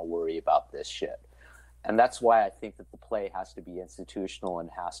not want to worry about this shit. And that's why I think that the play has to be institutional and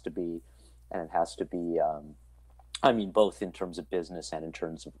it has to be both in terms of business and in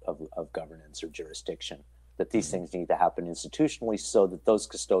terms of governance or jurisdiction, that these things need to happen institutionally so that those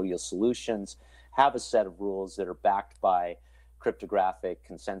custodial solutions have a set of rules that are backed by cryptographic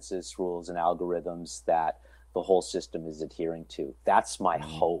consensus rules and algorithms that the whole system is adhering to. That's my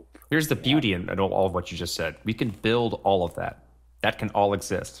hope. Here's the beauty in all of what you just said. We can build all of that. That can all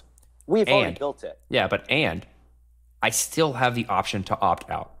exist. We've already built it. Yeah, but I still have the option to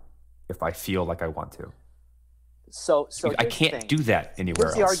opt out if I feel like I want to. So I can't do that anywhere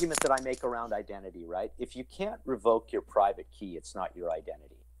else. Here's the argument that I make around identity, right? If you can't revoke your private key, it's not your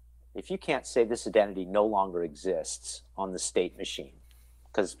identity. If you can't say this identity no longer exists on the state machine,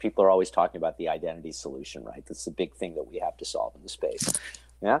 because people are always talking about the identity solution, right? That's the big thing that we have to solve in the space.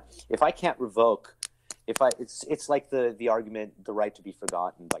 Yeah. If I can't revoke, it's like the argument, the right to be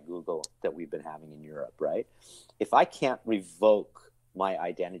forgotten by Google that we've been having in Europe, right? If I can't revoke my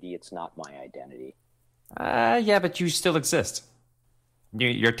identity, it's not my identity. Yeah, but you still exist.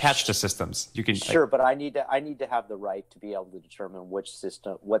 You're attached to systems. You can but I need to have the right to be able to determine what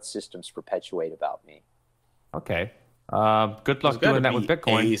systems perpetuate about me. Okay. Good luck doing that with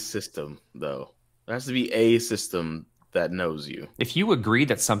Bitcoin. A system, though. There has to be a system that knows you. If you agree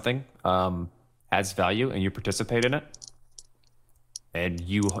that something has value and you participate in it, and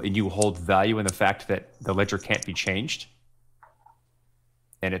you hold value in the fact that the ledger can't be changed,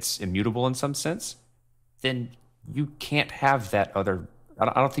 and it's immutable in some sense, then you can't have that other.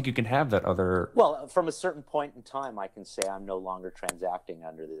 I don't think you can have that other. Well, from a certain point in time, I can say I'm no longer transacting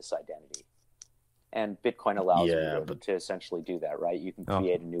under this identity. And Bitcoin allows you to essentially do that, right? You can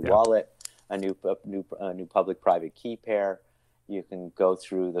create a new wallet, a new public-private key pair. You can go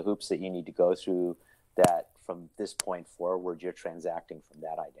through the hoops that you need to go through. That from this point forward, you're transacting from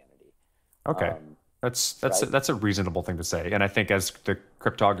that identity. Okay. That's a reasonable thing to say. And I think as the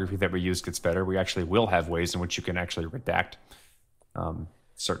cryptography that we use gets better, we actually will have ways in which you can actually redact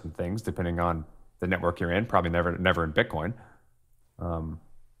certain things depending on the network you're in. Probably never in Bitcoin.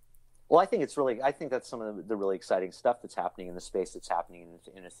 Well, I think that's some of the really exciting stuff that's happening in the space that's happening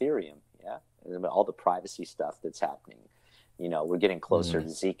in Ethereum. Yeah, and all the privacy stuff that's happening. We're getting closer to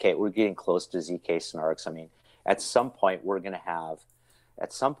ZK. We're getting close to ZK snarks. I mean, at some point we're going to have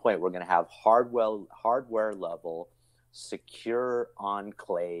hardware level, secure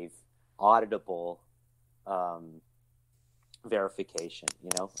enclave, auditable verification. I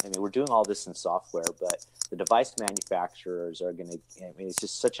mean, we're doing all this in software, but the device manufacturers are going to. I mean, it's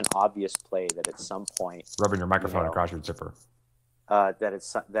just such an obvious play that at some point, rubbing your microphone across your zipper. That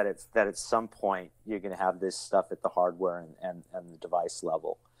at some point you're going to have this stuff at the hardware and the device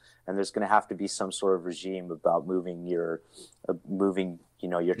level, and there's going to have to be some sort of regime about moving your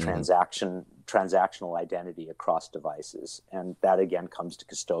transactional identity across devices, and that again comes to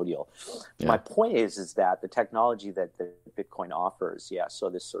custodial. Yeah. My point is that the technology that the Bitcoin offers, so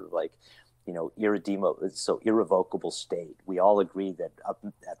this sort of like irrevocable state. We all agree that up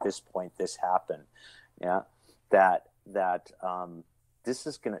at this point this happened,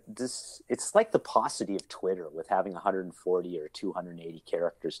 it's like the paucity of Twitter with having 140 or 280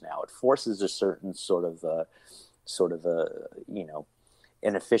 characters now. It forces a certain sort of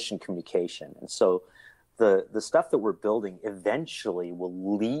inefficient communication. And so the stuff that we're building eventually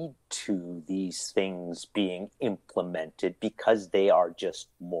will lead to these things being implemented because they are just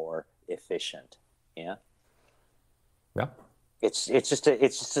more efficient. Yeah. Yeah. It's just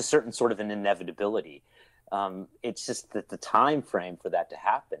a certain sort of an inevitability. It's just that the time frame for that to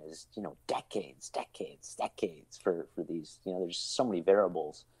happen is, decades for these, there's so many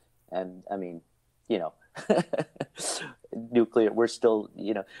variables. And I mean, nuclear, we're still,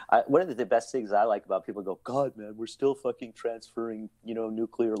 one of the best things I like about people go, God, man, we're still fucking transferring,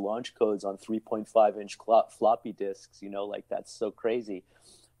 nuclear launch codes on 3.5-inch floppy disks, like that's so crazy.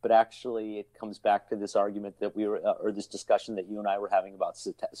 But actually, it comes back to this argument that or this discussion that you and I were having about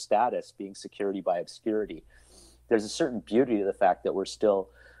status being security by obscurity. There's a certain beauty to the fact that we're still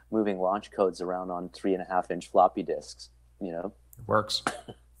moving launch codes around on 3.5-inch floppy disks. It works,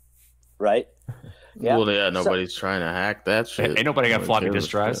 right? Yeah. Well, yeah, nobody's trying to hack that shit. Ain't nobody got floppy disk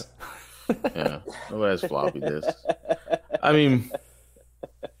drives. Yeah, nobody has floppy disks. I mean,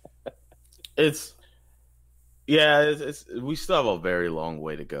 we still have a very long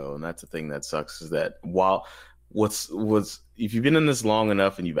way to go, and that's the thing that sucks is that if you've been in this long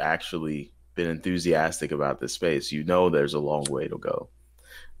enough and you've actually been enthusiastic about this space, there's a long way to go.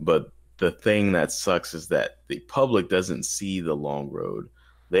 But the thing that sucks is that the public doesn't see the long road.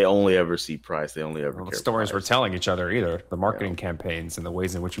 They only ever see price. They only ever care stories price. We're telling each other either. The marketing campaigns and the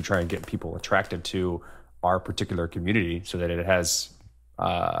ways in which we try and get people attracted to our particular community so that it has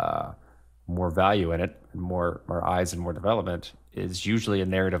more value in it, and more eyes and more development is usually a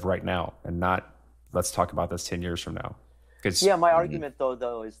narrative right now, and not let's talk about this 10 years from now. My argument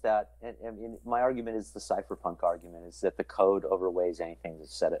though is that, my argument is the cypherpunk argument, is that the code overweights anything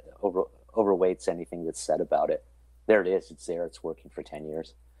that's said about it. There it is. It's there. It's working for 10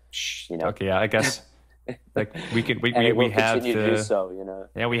 years. Okay, yeah, I guess like we have continue to do so.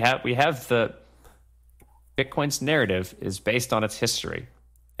 Yeah, we have the Bitcoin's narrative is based on its history,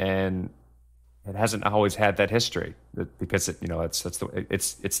 and it hasn't always had that history because it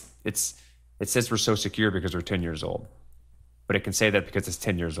says we're so secure because we're 10 years old, but it can say that because it's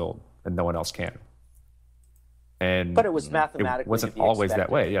 10 years old and no one else can. But it was mathematically. It wasn't always that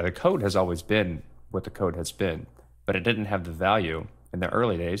way. Yeah, the code has always been what the code has been, but it didn't have the value in the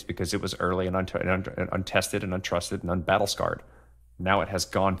early days because it was early and untested and untrusted and unbattle scarred. Now it has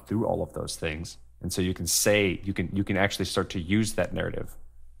gone through all of those things, and so you can actually start to use that narrative.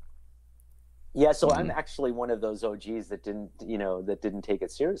 Yeah, so I'm actually one of those OGs that didn't take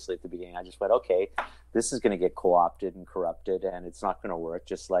it seriously at the beginning. I just went, okay, this is going to get co-opted and corrupted, and it's not going to work.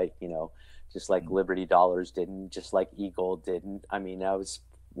 Just like Liberty Dollars didn't, just like eGold didn't. I mean, I was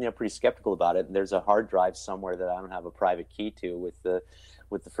pretty skeptical about it. And there's a hard drive somewhere that I don't have a private key to with the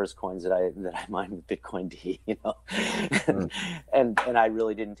first coins that I mined with Bitcoin D. And I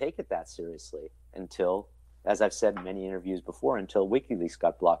really didn't take it that seriously until, as I've said in many interviews before, until WikiLeaks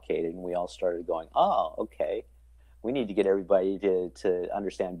got blockaded and we all started going, oh, okay, we need to get everybody to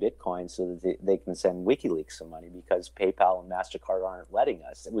understand Bitcoin so that they can send WikiLeaks some money because PayPal and MasterCard aren't letting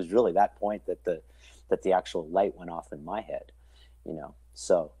us. It was really that point that the actual light went off in my head,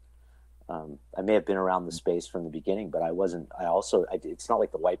 So I may have been around the space from the beginning, but I wasn't. It's not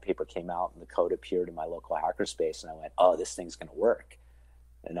like the white paper came out and the code appeared in my local hackerspace and I went, oh, this thing's going to work.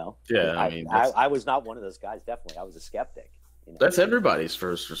 You know, Yeah, I mean, I was not one of those guys. Definitely, I was a skeptic. You know? That's everybody's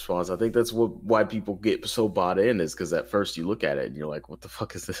first response. I think that's why people get so bought in, is because at first you look at it and you're like, "What the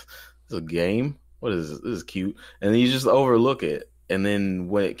fuck is this? This is a game? What is this? This is cute," and then you just overlook it. And then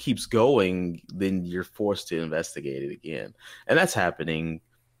when it keeps going, then you're forced to investigate it again, and that's happening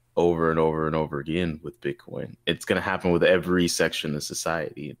over and over and over again with Bitcoin. It's going to happen with every section of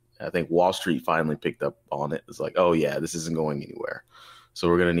society. I think Wall Street finally picked up on it. It's like, oh yeah, this isn't going anywhere, so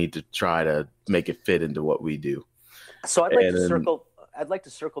we're going to need to try to make it fit into what we do. So I'd like to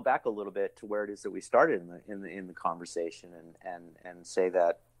circle back a little bit to where it is that we started in the conversation, and say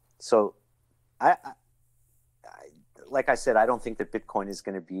that. So, I like I said, I don't think that Bitcoin is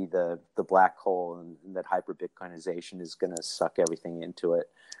going to be the black hole, and that hyper Bitcoinization is going to suck everything into it.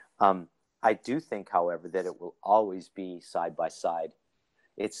 I do think, however, that it will always be side by side.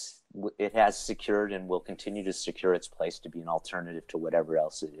 It has secured and will continue to secure its place to be an alternative to whatever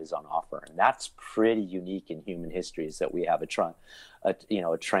else it is on offer, and that's pretty unique in human history. Is that we have a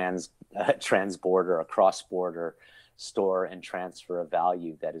trans-border, a cross-border store and transfer of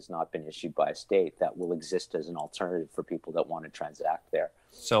value that has not been issued by a state that will exist as an alternative for people that want to transact there.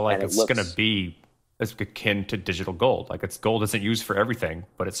 So, like, it's going to be akin to digital gold. Like, gold isn't used for everything,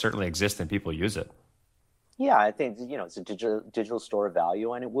 but it certainly exists and people use it. Yeah, I think, it's a digital store of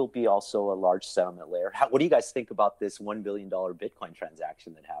value, and it will be also a large settlement layer. What do you guys think about this $1 billion Bitcoin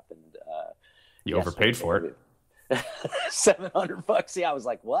transaction that happened? You overpaid for it. $700. Yeah, I was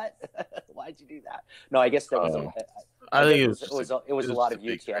like, what? Why'd you do that? No, I guess that was. I think it was a lot of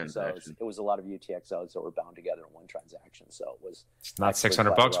UTXOs. It was a lot of UTXOs that were bound together in one transaction. So it was. It's not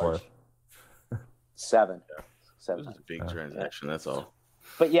 $600 worth. Seven. It was a big transaction. That's all.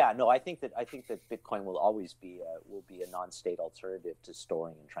 But yeah, no, I think that Bitcoin will always be a non-state alternative to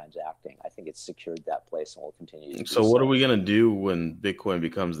storing and transacting. I think it's secured that place and will continue to do so. What are we going to do when Bitcoin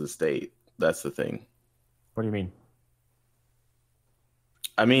becomes the state? That's the thing. What do you mean?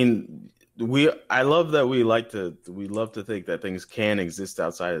 I mean, I love that we love to think that things can exist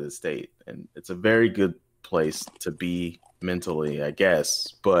outside of the state, and it's a very good place to be mentally, I guess,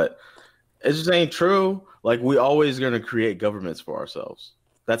 but it just ain't true. Like, we always going to create governments for ourselves.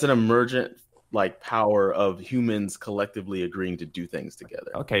 That's an emergent power of humans collectively agreeing to do things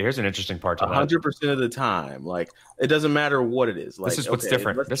together. Okay, here's an interesting part to that. 100% of the time, it doesn't matter what it is. This is what's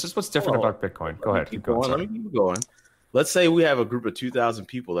different. This is what's different about Bitcoin. Go ahead. Keep going. Let me keep going. Let's say we have a group of 2,000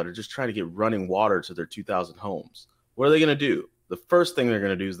 people that are just trying to get running water to their 2,000 homes. What are they going to do? The first thing they're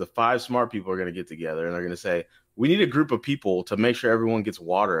going to do is the 5 smart people are going to get together and they're going to say, we need a group of people to make sure everyone gets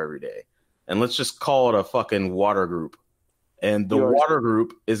water every day. And let's just call it a fucking water group. And the water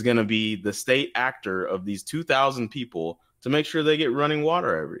group is going to be the state actor of these 2,000 people to make sure they get running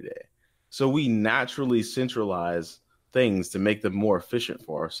water every day. So we naturally centralize things to make them more efficient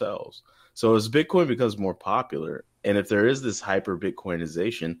for ourselves. So as Bitcoin becomes more popular, and if there is this hyper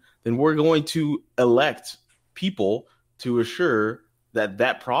Bitcoinization, then we're going to elect people to assure that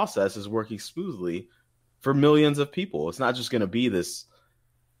that process is working smoothly for millions of people. It's not just going to be this.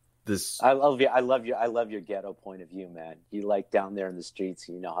 I love your ghetto point of view, man. You down there in the streets,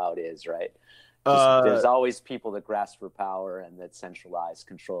 you know how it is, right? There's always people that grasp for power and that centralize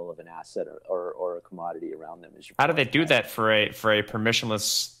control of an asset or a commodity around them. How do they do that for a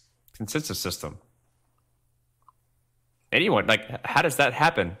permissionless consensus system? Anyone, how does that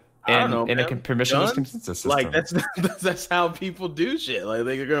happen in a permissionless consensus system? That's how people do shit.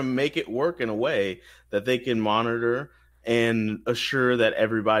 They're gonna make it work in a way that they can monitor and assure that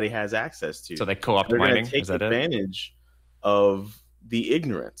everybody has access to. So they co-opt mining. Take advantage of the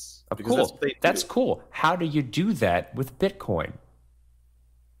ignorance. Cool. That's cool. How do you do that with Bitcoin?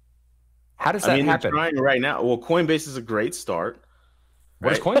 How does that happen? They're trying right now. Well, Coinbase is a great start. What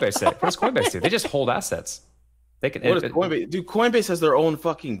does Coinbase say? What does Coinbase do? They just hold assets. They can. What does Coinbase do? Coinbase has their own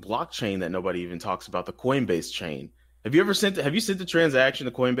fucking blockchain that nobody even talks about. The Coinbase chain. Have you sent the transaction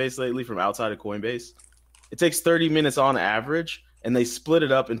to Coinbase lately from outside of Coinbase? It takes 30 minutes on average, and they split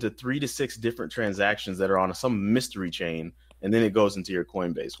it up into 3 to 6 different transactions that are on some mystery chain, and then it goes into your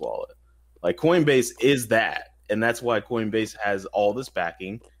Coinbase wallet. Coinbase is that, and that's why Coinbase has all this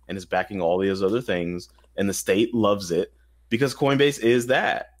backing and is backing all these other things, and the state loves it because Coinbase is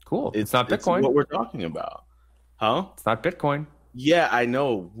that. Cool. It's not Bitcoin. It's what we're talking about, huh? It's not Bitcoin. Yeah, I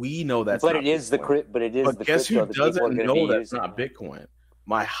know. We know that's. But it is Bitcoin. But guess who doesn't know that's not Bitcoin?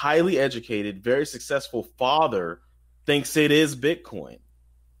 My highly educated, very successful father thinks it is Bitcoin.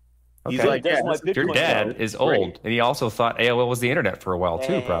 He's your dad is old, and he also thought AOL was the internet for a while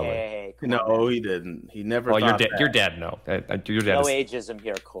too, probably. Hey, Come on, No, man. he didn't. He never. Well, you're thought dead. that. You're dead. No, your dad. No is, ageism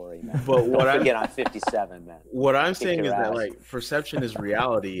here, Corey, man. But what Don't forget I'm 57, man. what I'm Kick saying your is that ass. like perception is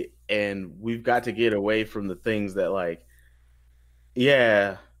reality, and we've got to get away from the things that like,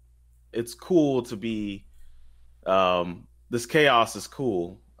 yeah, it's cool to be. This chaos is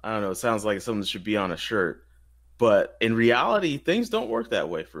cool. I don't know. It sounds like something that should be on a shirt. But in reality, things don't work that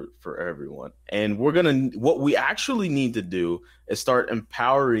way for everyone. And what we actually need to do is start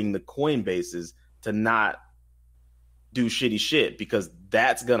empowering the Coinbases to not do shitty shit, because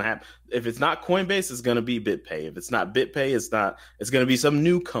that's gonna happen. If it's not Coinbase, it's gonna be BitPay. If it's not BitPay, it's gonna be some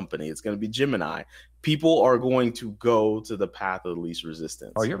new company. It's gonna be Gemini. People are going to go to the path of least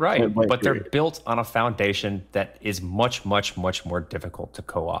resistance. Oh, you're right. Point blank But they're period. built on a foundation that is much, much, much more difficult to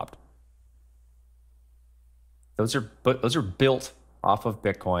co-opt. Those are built off of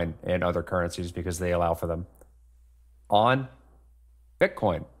Bitcoin and other currencies because they allow for them on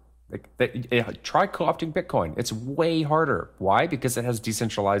Bitcoin. Try co-opting Bitcoin. It's way harder. Why? Because it has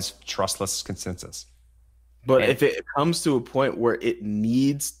decentralized, trustless consensus. But if it comes to a point where it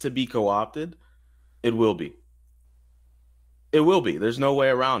needs to be co-opted, it will be. It will be. There's no way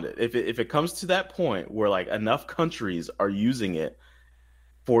around it. If it comes to that point where like enough countries are using it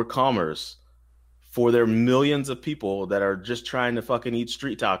for commerce, for their millions of people that are just trying to fucking eat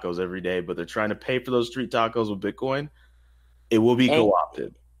street tacos every day, but they're trying to pay for those street tacos with Bitcoin, it will be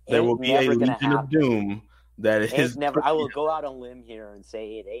co-opted. There will be a legion of doom that is never. I will go out on a limb here and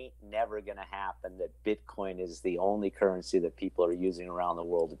say it ain't never gonna happen that Bitcoin is the only currency that people are using around the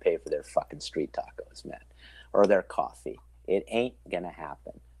world to pay for their fucking street tacos, man, or their coffee. It ain't gonna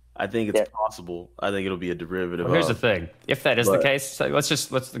happen. I think it's possible. I think it'll be a derivative. Well, here's the thing: if that is the case, so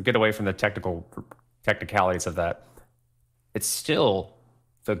let's get away from the technicalities of that. It's still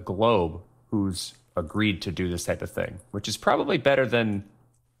the globe who's agreed to do this type of thing, which is probably better than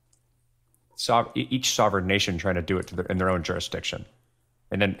each sovereign nation trying to do it in their own jurisdiction,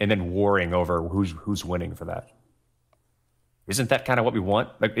 and then warring over who's winning for that. Isn't that kind of what we want?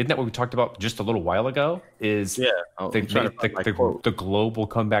 Like, isn't that what we talked about just a little while ago? The globe will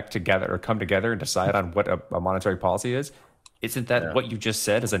come together and decide on what a monetary policy is. Isn't that what you just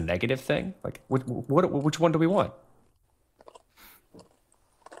said is a negative thing? Like, which one do we want?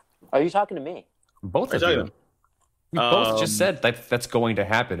 Are you talking to me? Both of you. You both just said that's going to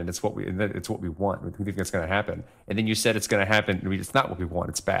happen, and it's what we want. We think it's going to happen, and then you said it's going to happen. I mean, it's not what we want.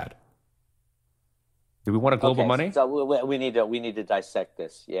 It's bad. Do we want a global money? So we need to dissect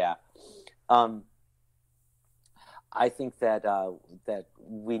this. Yeah, I think that that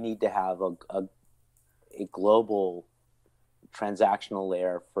we need to have a global transactional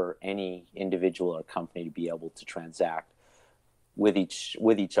layer for any individual or company to be able to transact with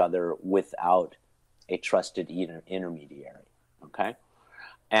each other without a trusted intermediary. Okay,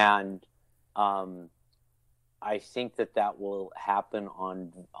 and I think that will happen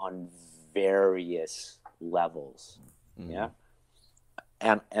on various levels. Yeah,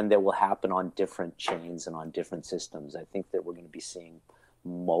 and that will happen on different chains and on different systems. I think that we're going to be seeing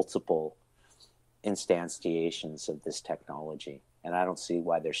multiple instantiations of this technology, and I don't see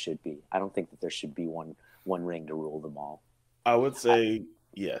why there should be. I don't think that there should be one ring to rule them all. I would say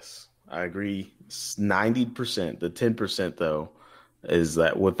yes. I agree 90%. The 10% though is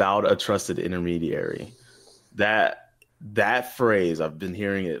that without a trusted intermediary, that phrase, I've been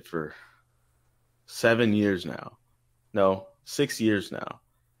hearing it for 7 years now. No, 6 years now.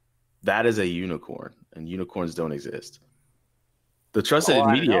 That is a unicorn, and unicorns don't exist. The trusted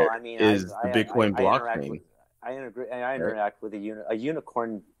intermediary is the Bitcoin blockchain. I interact with a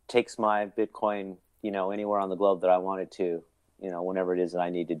unicorn takes my Bitcoin, anywhere on the globe that I want it to, whenever it is that I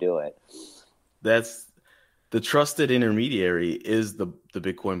need to do it. That's the trusted intermediary is the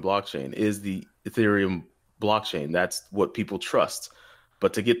Bitcoin blockchain, is the Ethereum blockchain. That's what people trust.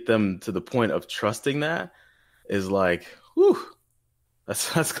 But to get them to the point of trusting that is like, whew,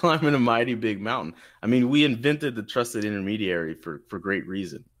 that's climbing a mighty big mountain. I mean, we invented the trusted intermediary for great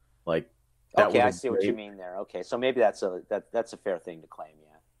reason. Like, I see what you mean there. Okay, so maybe that's a fair thing to claim.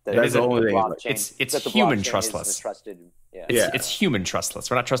 Yeah, that's the only thing. It's human trustless. Yeah. It's human trustless.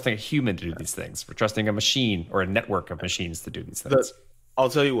 We're not trusting a human to do these things. We're trusting a machine or a network of machines to do these things. I'll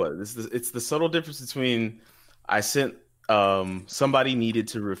tell you what. It's the subtle difference between I sent somebody needed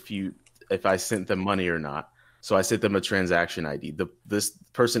to refute if I sent them money or not. So I sent them a transaction ID. This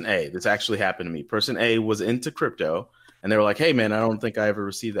person A, this actually happened to me. Person A was into crypto, and they were like, "Hey man, I don't think I ever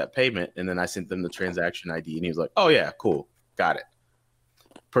received that payment." And then I sent them the transaction ID, and he was like, "Oh yeah, cool, got it."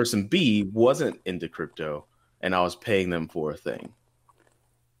 Person B wasn't into crypto, and I was paying them for a thing.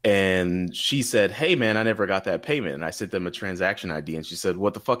 And she said, "Hey, man, I never got that payment." And I sent them a transaction ID. And she said,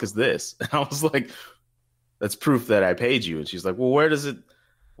 "What the fuck is this?" And I was like, "That's proof that I paid you." And she's like, "Well, where does it?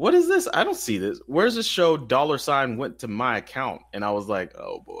 What is this? I don't see this. Where's this show $ went to my account?" And I was like,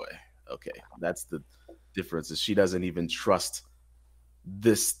 "Oh, boy. Okay. That's the difference. Is she doesn't even trust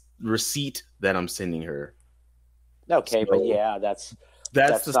this receipt that I'm sending her." Okay, So but yeah, that's the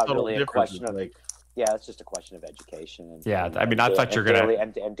not subtle really a difference. question of Like, yeah, it's just a question of education. And, Yeah, and, I mean, and I thought you're gonna. daily,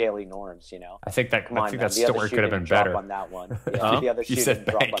 and daily norms. You know, I think that come on, man. that The other story shoe could have didn't been drop better. on that one. Yeah, Huh? the other You shoe said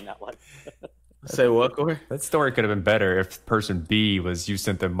didn't drop bank. on that one. say what, Corey? That story could have been better if person B was you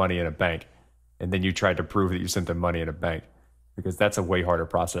sent them money in a bank, and then you tried to prove that you sent them money in a bank, because that's a way harder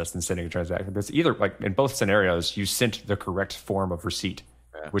process than sending a transaction. But it's either, like, in both scenarios, you sent the correct form of receipt,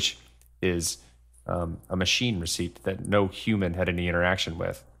 which is a machine receipt that no human had any interaction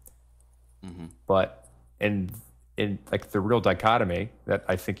with. Mm-hmm. But in like the real dichotomy that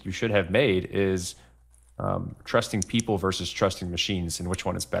I think you should have made is trusting people versus trusting machines, and which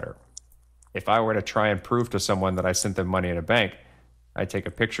one is better. If I were to try and prove to someone that I sent them money in a bank, I take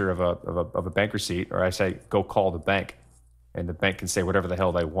a picture of a bank receipt, or I say, "Go call the bank," and the bank can say whatever the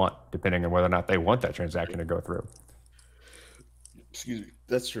hell they want, depending on whether or not they want that transaction to go through. Excuse me.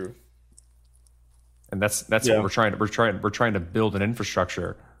 That's true. And that's what we're trying to build an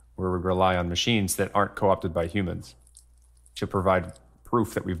infrastructure where we rely on machines that aren't co-opted by humans to provide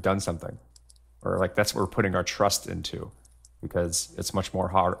proof that we've done something, or like that's what we're putting our trust into, because it's much more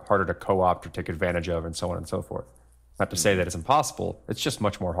harder to co-opt or take advantage of, and so on and so forth. Not to say that it's impossible. It's just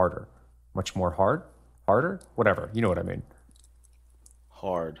much more harder, harder, whatever. You know what I mean?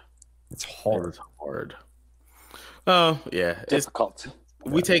 Hard. It's hard. It's hard. Oh yeah, Difficult.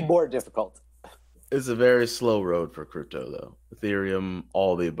 We take more difficult. It's a very slow road for crypto, though. Ethereum,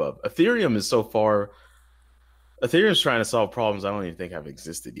 all the above. Ethereum is so far. Ethereum's trying to solve problems I don't even think have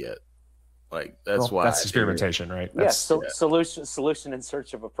existed yet. Like that's why that's experimentation, right? That's, solution in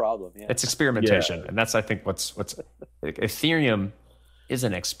search of a problem. Yeah. It's experimentation, and that's, I think, what's Ethereum is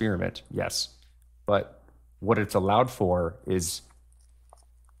an experiment, yes, but what it's allowed for is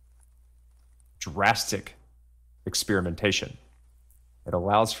drastic experimentation. It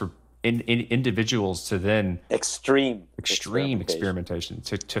allows for in individuals to then extreme experimentation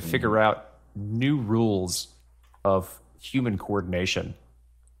to figure out new rules of human coordination,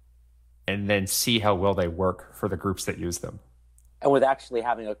 and then see how well they work for the groups that use them, and with actually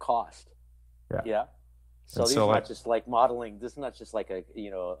having a cost. Yeah. So these are not just like modeling. This is not just like a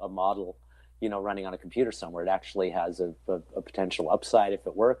model, running on a computer somewhere. It actually has a potential upside if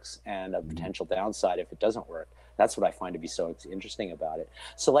it works, and a potential downside if it doesn't work. That's what I find to be so interesting about it.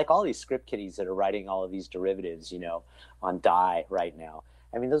 So like all these script kiddies that are writing all of these derivatives, on DAI right now.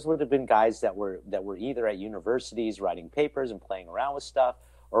 I mean, those would have been guys that were either at universities writing papers and playing around with stuff,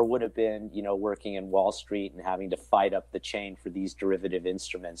 or would have been, working in Wall Street and having to fight up the chain for these derivative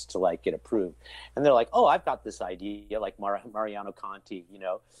instruments to like get approved. And they're like, "Oh, I've got this idea," like Mariano Conti,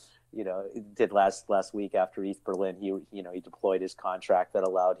 did last week after ETH Berlin. He deployed his contract that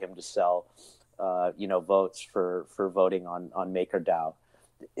allowed him to sell votes for voting on MakerDAO.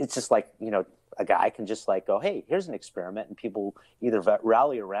 It's just like, a guy can just like go, "Hey, here's an experiment," and people either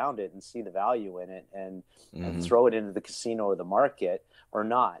rally around it and see the value in it and throw it into the casino or the market, or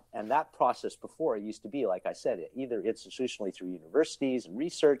not. And that process before, it used to be, like I said, either institutionally through universities and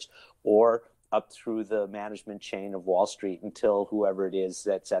research, or up through the management chain of Wall Street, until whoever it is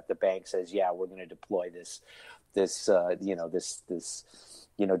that's at the bank says, "Yeah, we're going to deploy this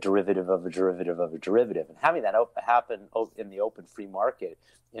derivative of a derivative of a derivative." And having that happen in the open free market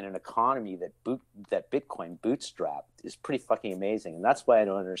in an economy that Bitcoin bootstrapped is pretty fucking amazing. And that's why I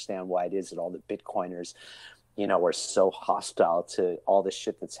don't understand why it is that all the Bitcoiners, are so hostile to all the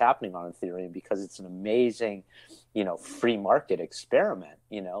shit that's happening on Ethereum, because it's an amazing, free market experiment.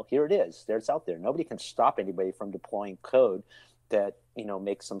 Here it is. It's out there. Nobody can stop anybody from deploying code that,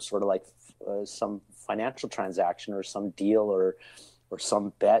 makes some sort of like some financial transaction or some deal or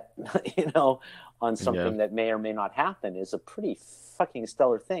some bet, on something that may or may not happen, is a pretty fucking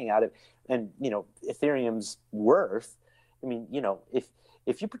stellar thing and Ethereum's worth. I mean,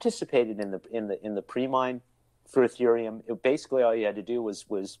 if you participated in the pre-mine for Ethereum, basically all you had to do was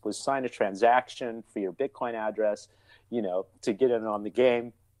sign a transaction for your Bitcoin address, to get in on the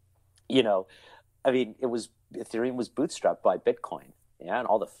game. I mean, Ethereum was bootstrapped by Bitcoin, and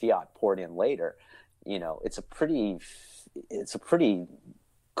all the fiat poured in later. It's a pretty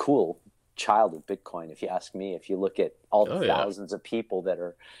cool child of Bitcoin, if you ask me. If you look at all the thousands of people that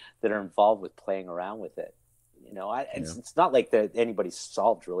are involved with playing around with it, it's not like that anybody's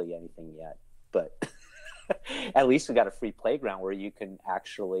solved really anything yet, but At least we got a free playground where you can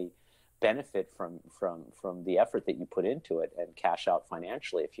actually benefit from the effort that you put into it and cash out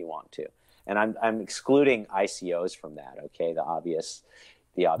financially if you want to. And I'm excluding ICOs from that. Okay, the obvious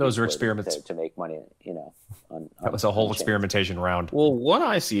those are way experiments to make money. That was a whole experimentation round. Well, one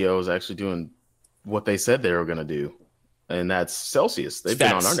ICO is actually doing what they said they were going to do, and that's Celsius. They've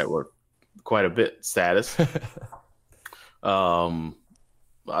been on our network quite a bit. Status. I'm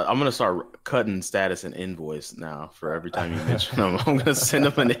going to start cutting Status and invoice now for every time you mention them. I'm going to send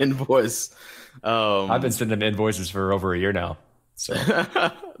them an invoice. I've been sending them invoices for over a year now. So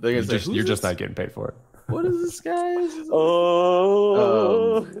they're gonna you're just not getting paid for it. What is this, guys?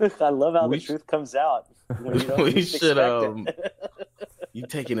 I love how the truth comes out. We should. You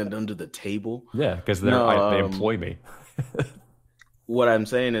taking it under the table? Yeah, because they employ me. What I'm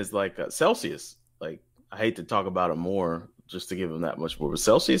saying is like Celsius. Like, I hate to talk about it more, just to give them that much more. But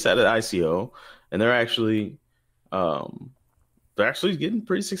Celsius had an ICO, and they're actually getting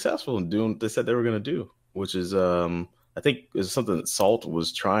pretty successful in doing what they said they were going to do, which is I think is something that Salt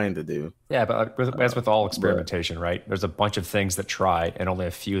was trying to do. Yeah, but as with all experimentation, right? There's a bunch of things that try, and only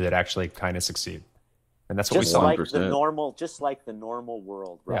a few that actually kind of succeed. And that's what we saw. Just like the normal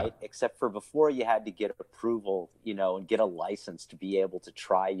world, right? Yeah. Except for before you had to get approval, and get a license to be able to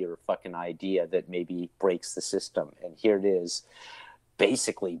try your fucking idea that maybe breaks the system. And here it is.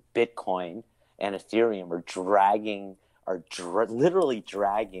 Basically, Bitcoin and Ethereum are literally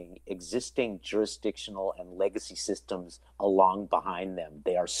dragging existing jurisdictional and legacy systems along behind them.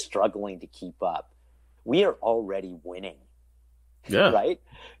 They are struggling to keep up. We are already winning. Yeah. Right?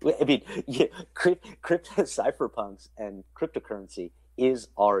 I mean, crypto cypherpunks and cryptocurrency is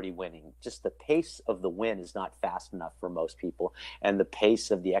already winning. Just the pace of the win is not fast enough for most people, and the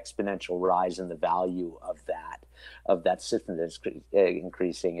pace of the exponential rise in the value of that system that's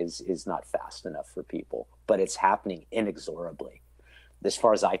increasing is not fast enough for people. But it's happening inexorably. As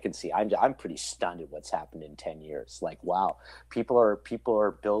far as I can see, I'm pretty stunned at what's happened in 10 years. Like, wow, people are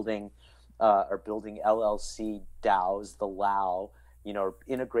building LLC DAOs, the LAO,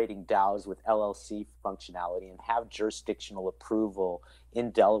 integrating DAOs with LLC functionality and have jurisdictional approval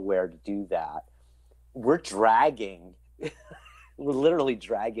in Delaware to do that. We're literally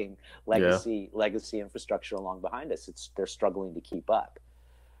dragging legacy infrastructure along behind us. They're struggling to keep up.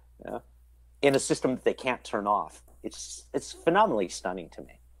 Yeah. In a system that they can't turn off. It's phenomenally stunning to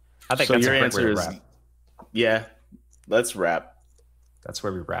me. I think so. That's your a great answer way to is, wrap. Yeah, let's wrap. That's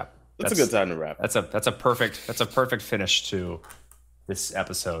where we wrap. That's a good time to wrap. That's a perfect finish to this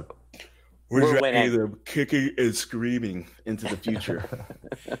episode. We're either kicking and screaming into the future.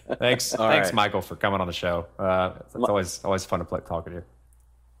 Thanks, Michael, for coming on the show. It's always fun to talking to you.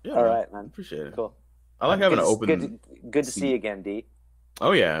 Yeah, all right, man. Appreciate it. Cool. I like having an open. Good to see you again, D.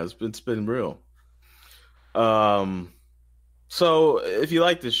 Oh yeah, it's been real. So if you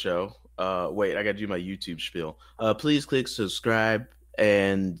like this show, wait, I got to do my YouTube spiel. Please click subscribe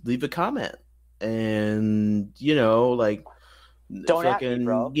and leave a comment, and don't at me,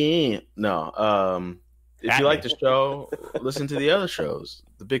 bro. Yeah, no. If you like the show, listen to the other shows.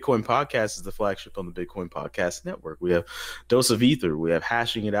 The Bitcoin Podcast is the flagship on the Bitcoin Podcast Network. We have Dose of Ether. We have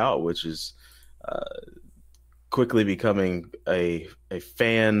Hashing It Out, which is quickly becoming a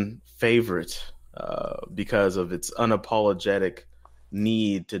fan favorite because of its unapologetic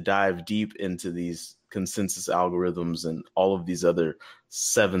need to dive deep into these consensus algorithms and all of these other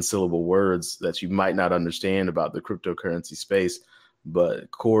 7-syllable words that you might not understand about the cryptocurrency space.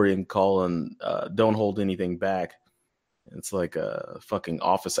 But Corey and Colin don't hold anything back. It's like fucking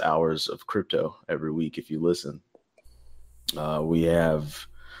office hours of crypto every week if you listen. We have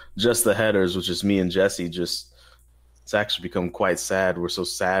Just the Headers, which is me and Jesse. It's actually become quite sad. We're so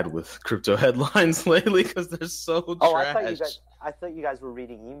sad with crypto headlines lately because they're so trash. I thought you guys were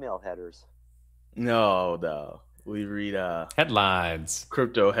reading email headers. No. We read headlines,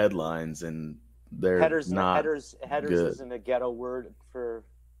 crypto headlines, and they're not headers good. Isn't a ghetto word for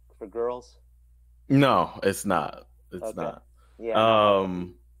girls. No, it's not. It's not. Yeah.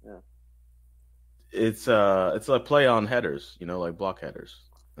 It's a play on headers, like block headers,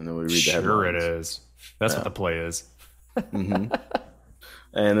 and then we read the headlines. Sure, it is. That's what the play is. Mm-hmm.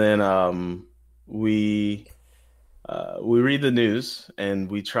 And then we read the news, and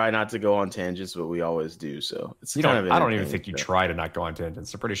we try not to go on tangents, but we always do. So it's I don't even think you try to not go on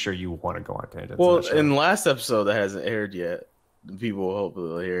tangents. I'm pretty sure you want to go on tangents. Well, in the last episode that hasn't aired yet, people will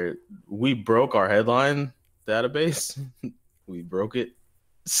hopefully hear it. We broke our headline database. We broke it,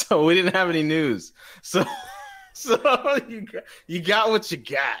 so we didn't have any news. So you got what you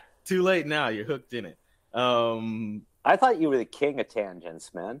got. Too late now. You're hooked in it. I thought you were the king of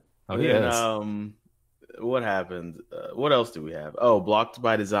tangents, man. Oh yeah. what happened? What else do we have? Oh, Blocked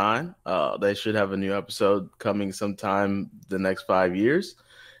by Design. They should have a new episode coming sometime the next 5 years.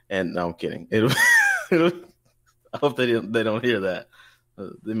 And no, I'm kidding. I hope they don't hear that.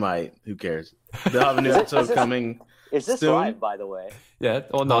 They might. Who cares? They'll have a new episode coming. Is this soon. live, by the way? Yeah.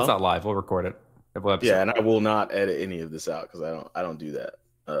 Well, no, it's not live. We'll record it. Yeah, and I will not edit any of this out because I don't do that.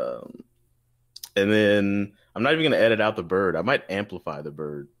 And then I'm not even going to edit out the bird. I might amplify the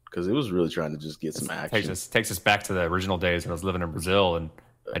bird because it was really trying to just get some action. Takes us back to the original days when I was living in Brazil and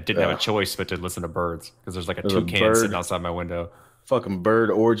I didn't have a choice but to listen to birds because there's like a toucan sitting outside my window. Fucking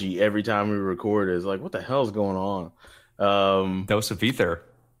bird orgy every time we record. It's like, what the hell's going on? Dose of Ether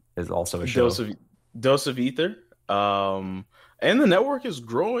is also a show. Dose of Ether. And the network is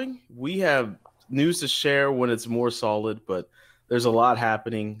growing. We have news to share when it's more solid, but there's a lot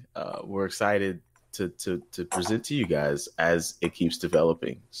happening. We're excited to present to you guys as it keeps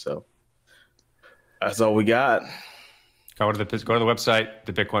developing. So that's all we got. Go to the website,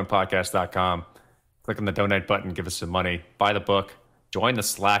 thebitcoinpodcast.com. Click on the donate button, give us some money, buy the book, join the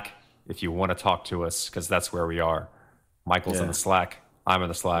Slack if you want to talk to us, because that's where we are. Michael's in the Slack, I'm in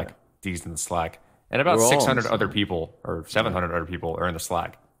the Slack, Dee's in the Slack, and about 600 other people or 700 other people are in the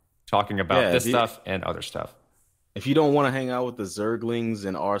Slack talking about this stuff and other stuff. If you don't want to hang out with the Zerglings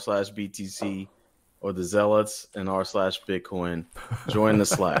in r/BTC or the Zealots in r/Bitcoin, join the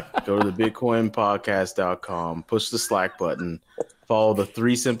Slack. Go to thebitcoinpodcast.com, push the Slack button, follow the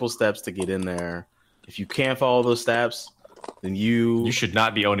 3 simple steps to get in there. If you can't follow those steps, then you should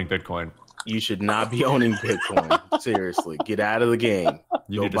not be owning Bitcoin. You should not be owning Bitcoin. Seriously, get out of the game.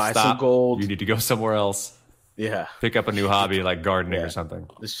 You need to buy stop. some gold. You need to go somewhere else. Yeah. Pick up a new hobby like gardening or something.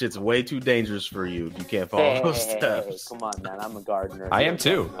 This shit's way too dangerous for you if you can't follow those steps. Come on, man. I'm a gardener. I am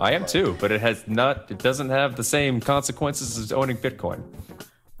too. But it doesn't have the same consequences as owning Bitcoin.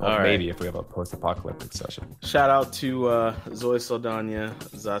 Well, maybe if we have a post-apocalyptic session. Shout out to Zoe Saldana,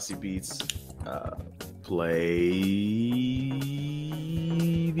 Zasi Beats. Play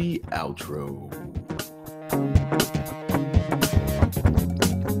the outro.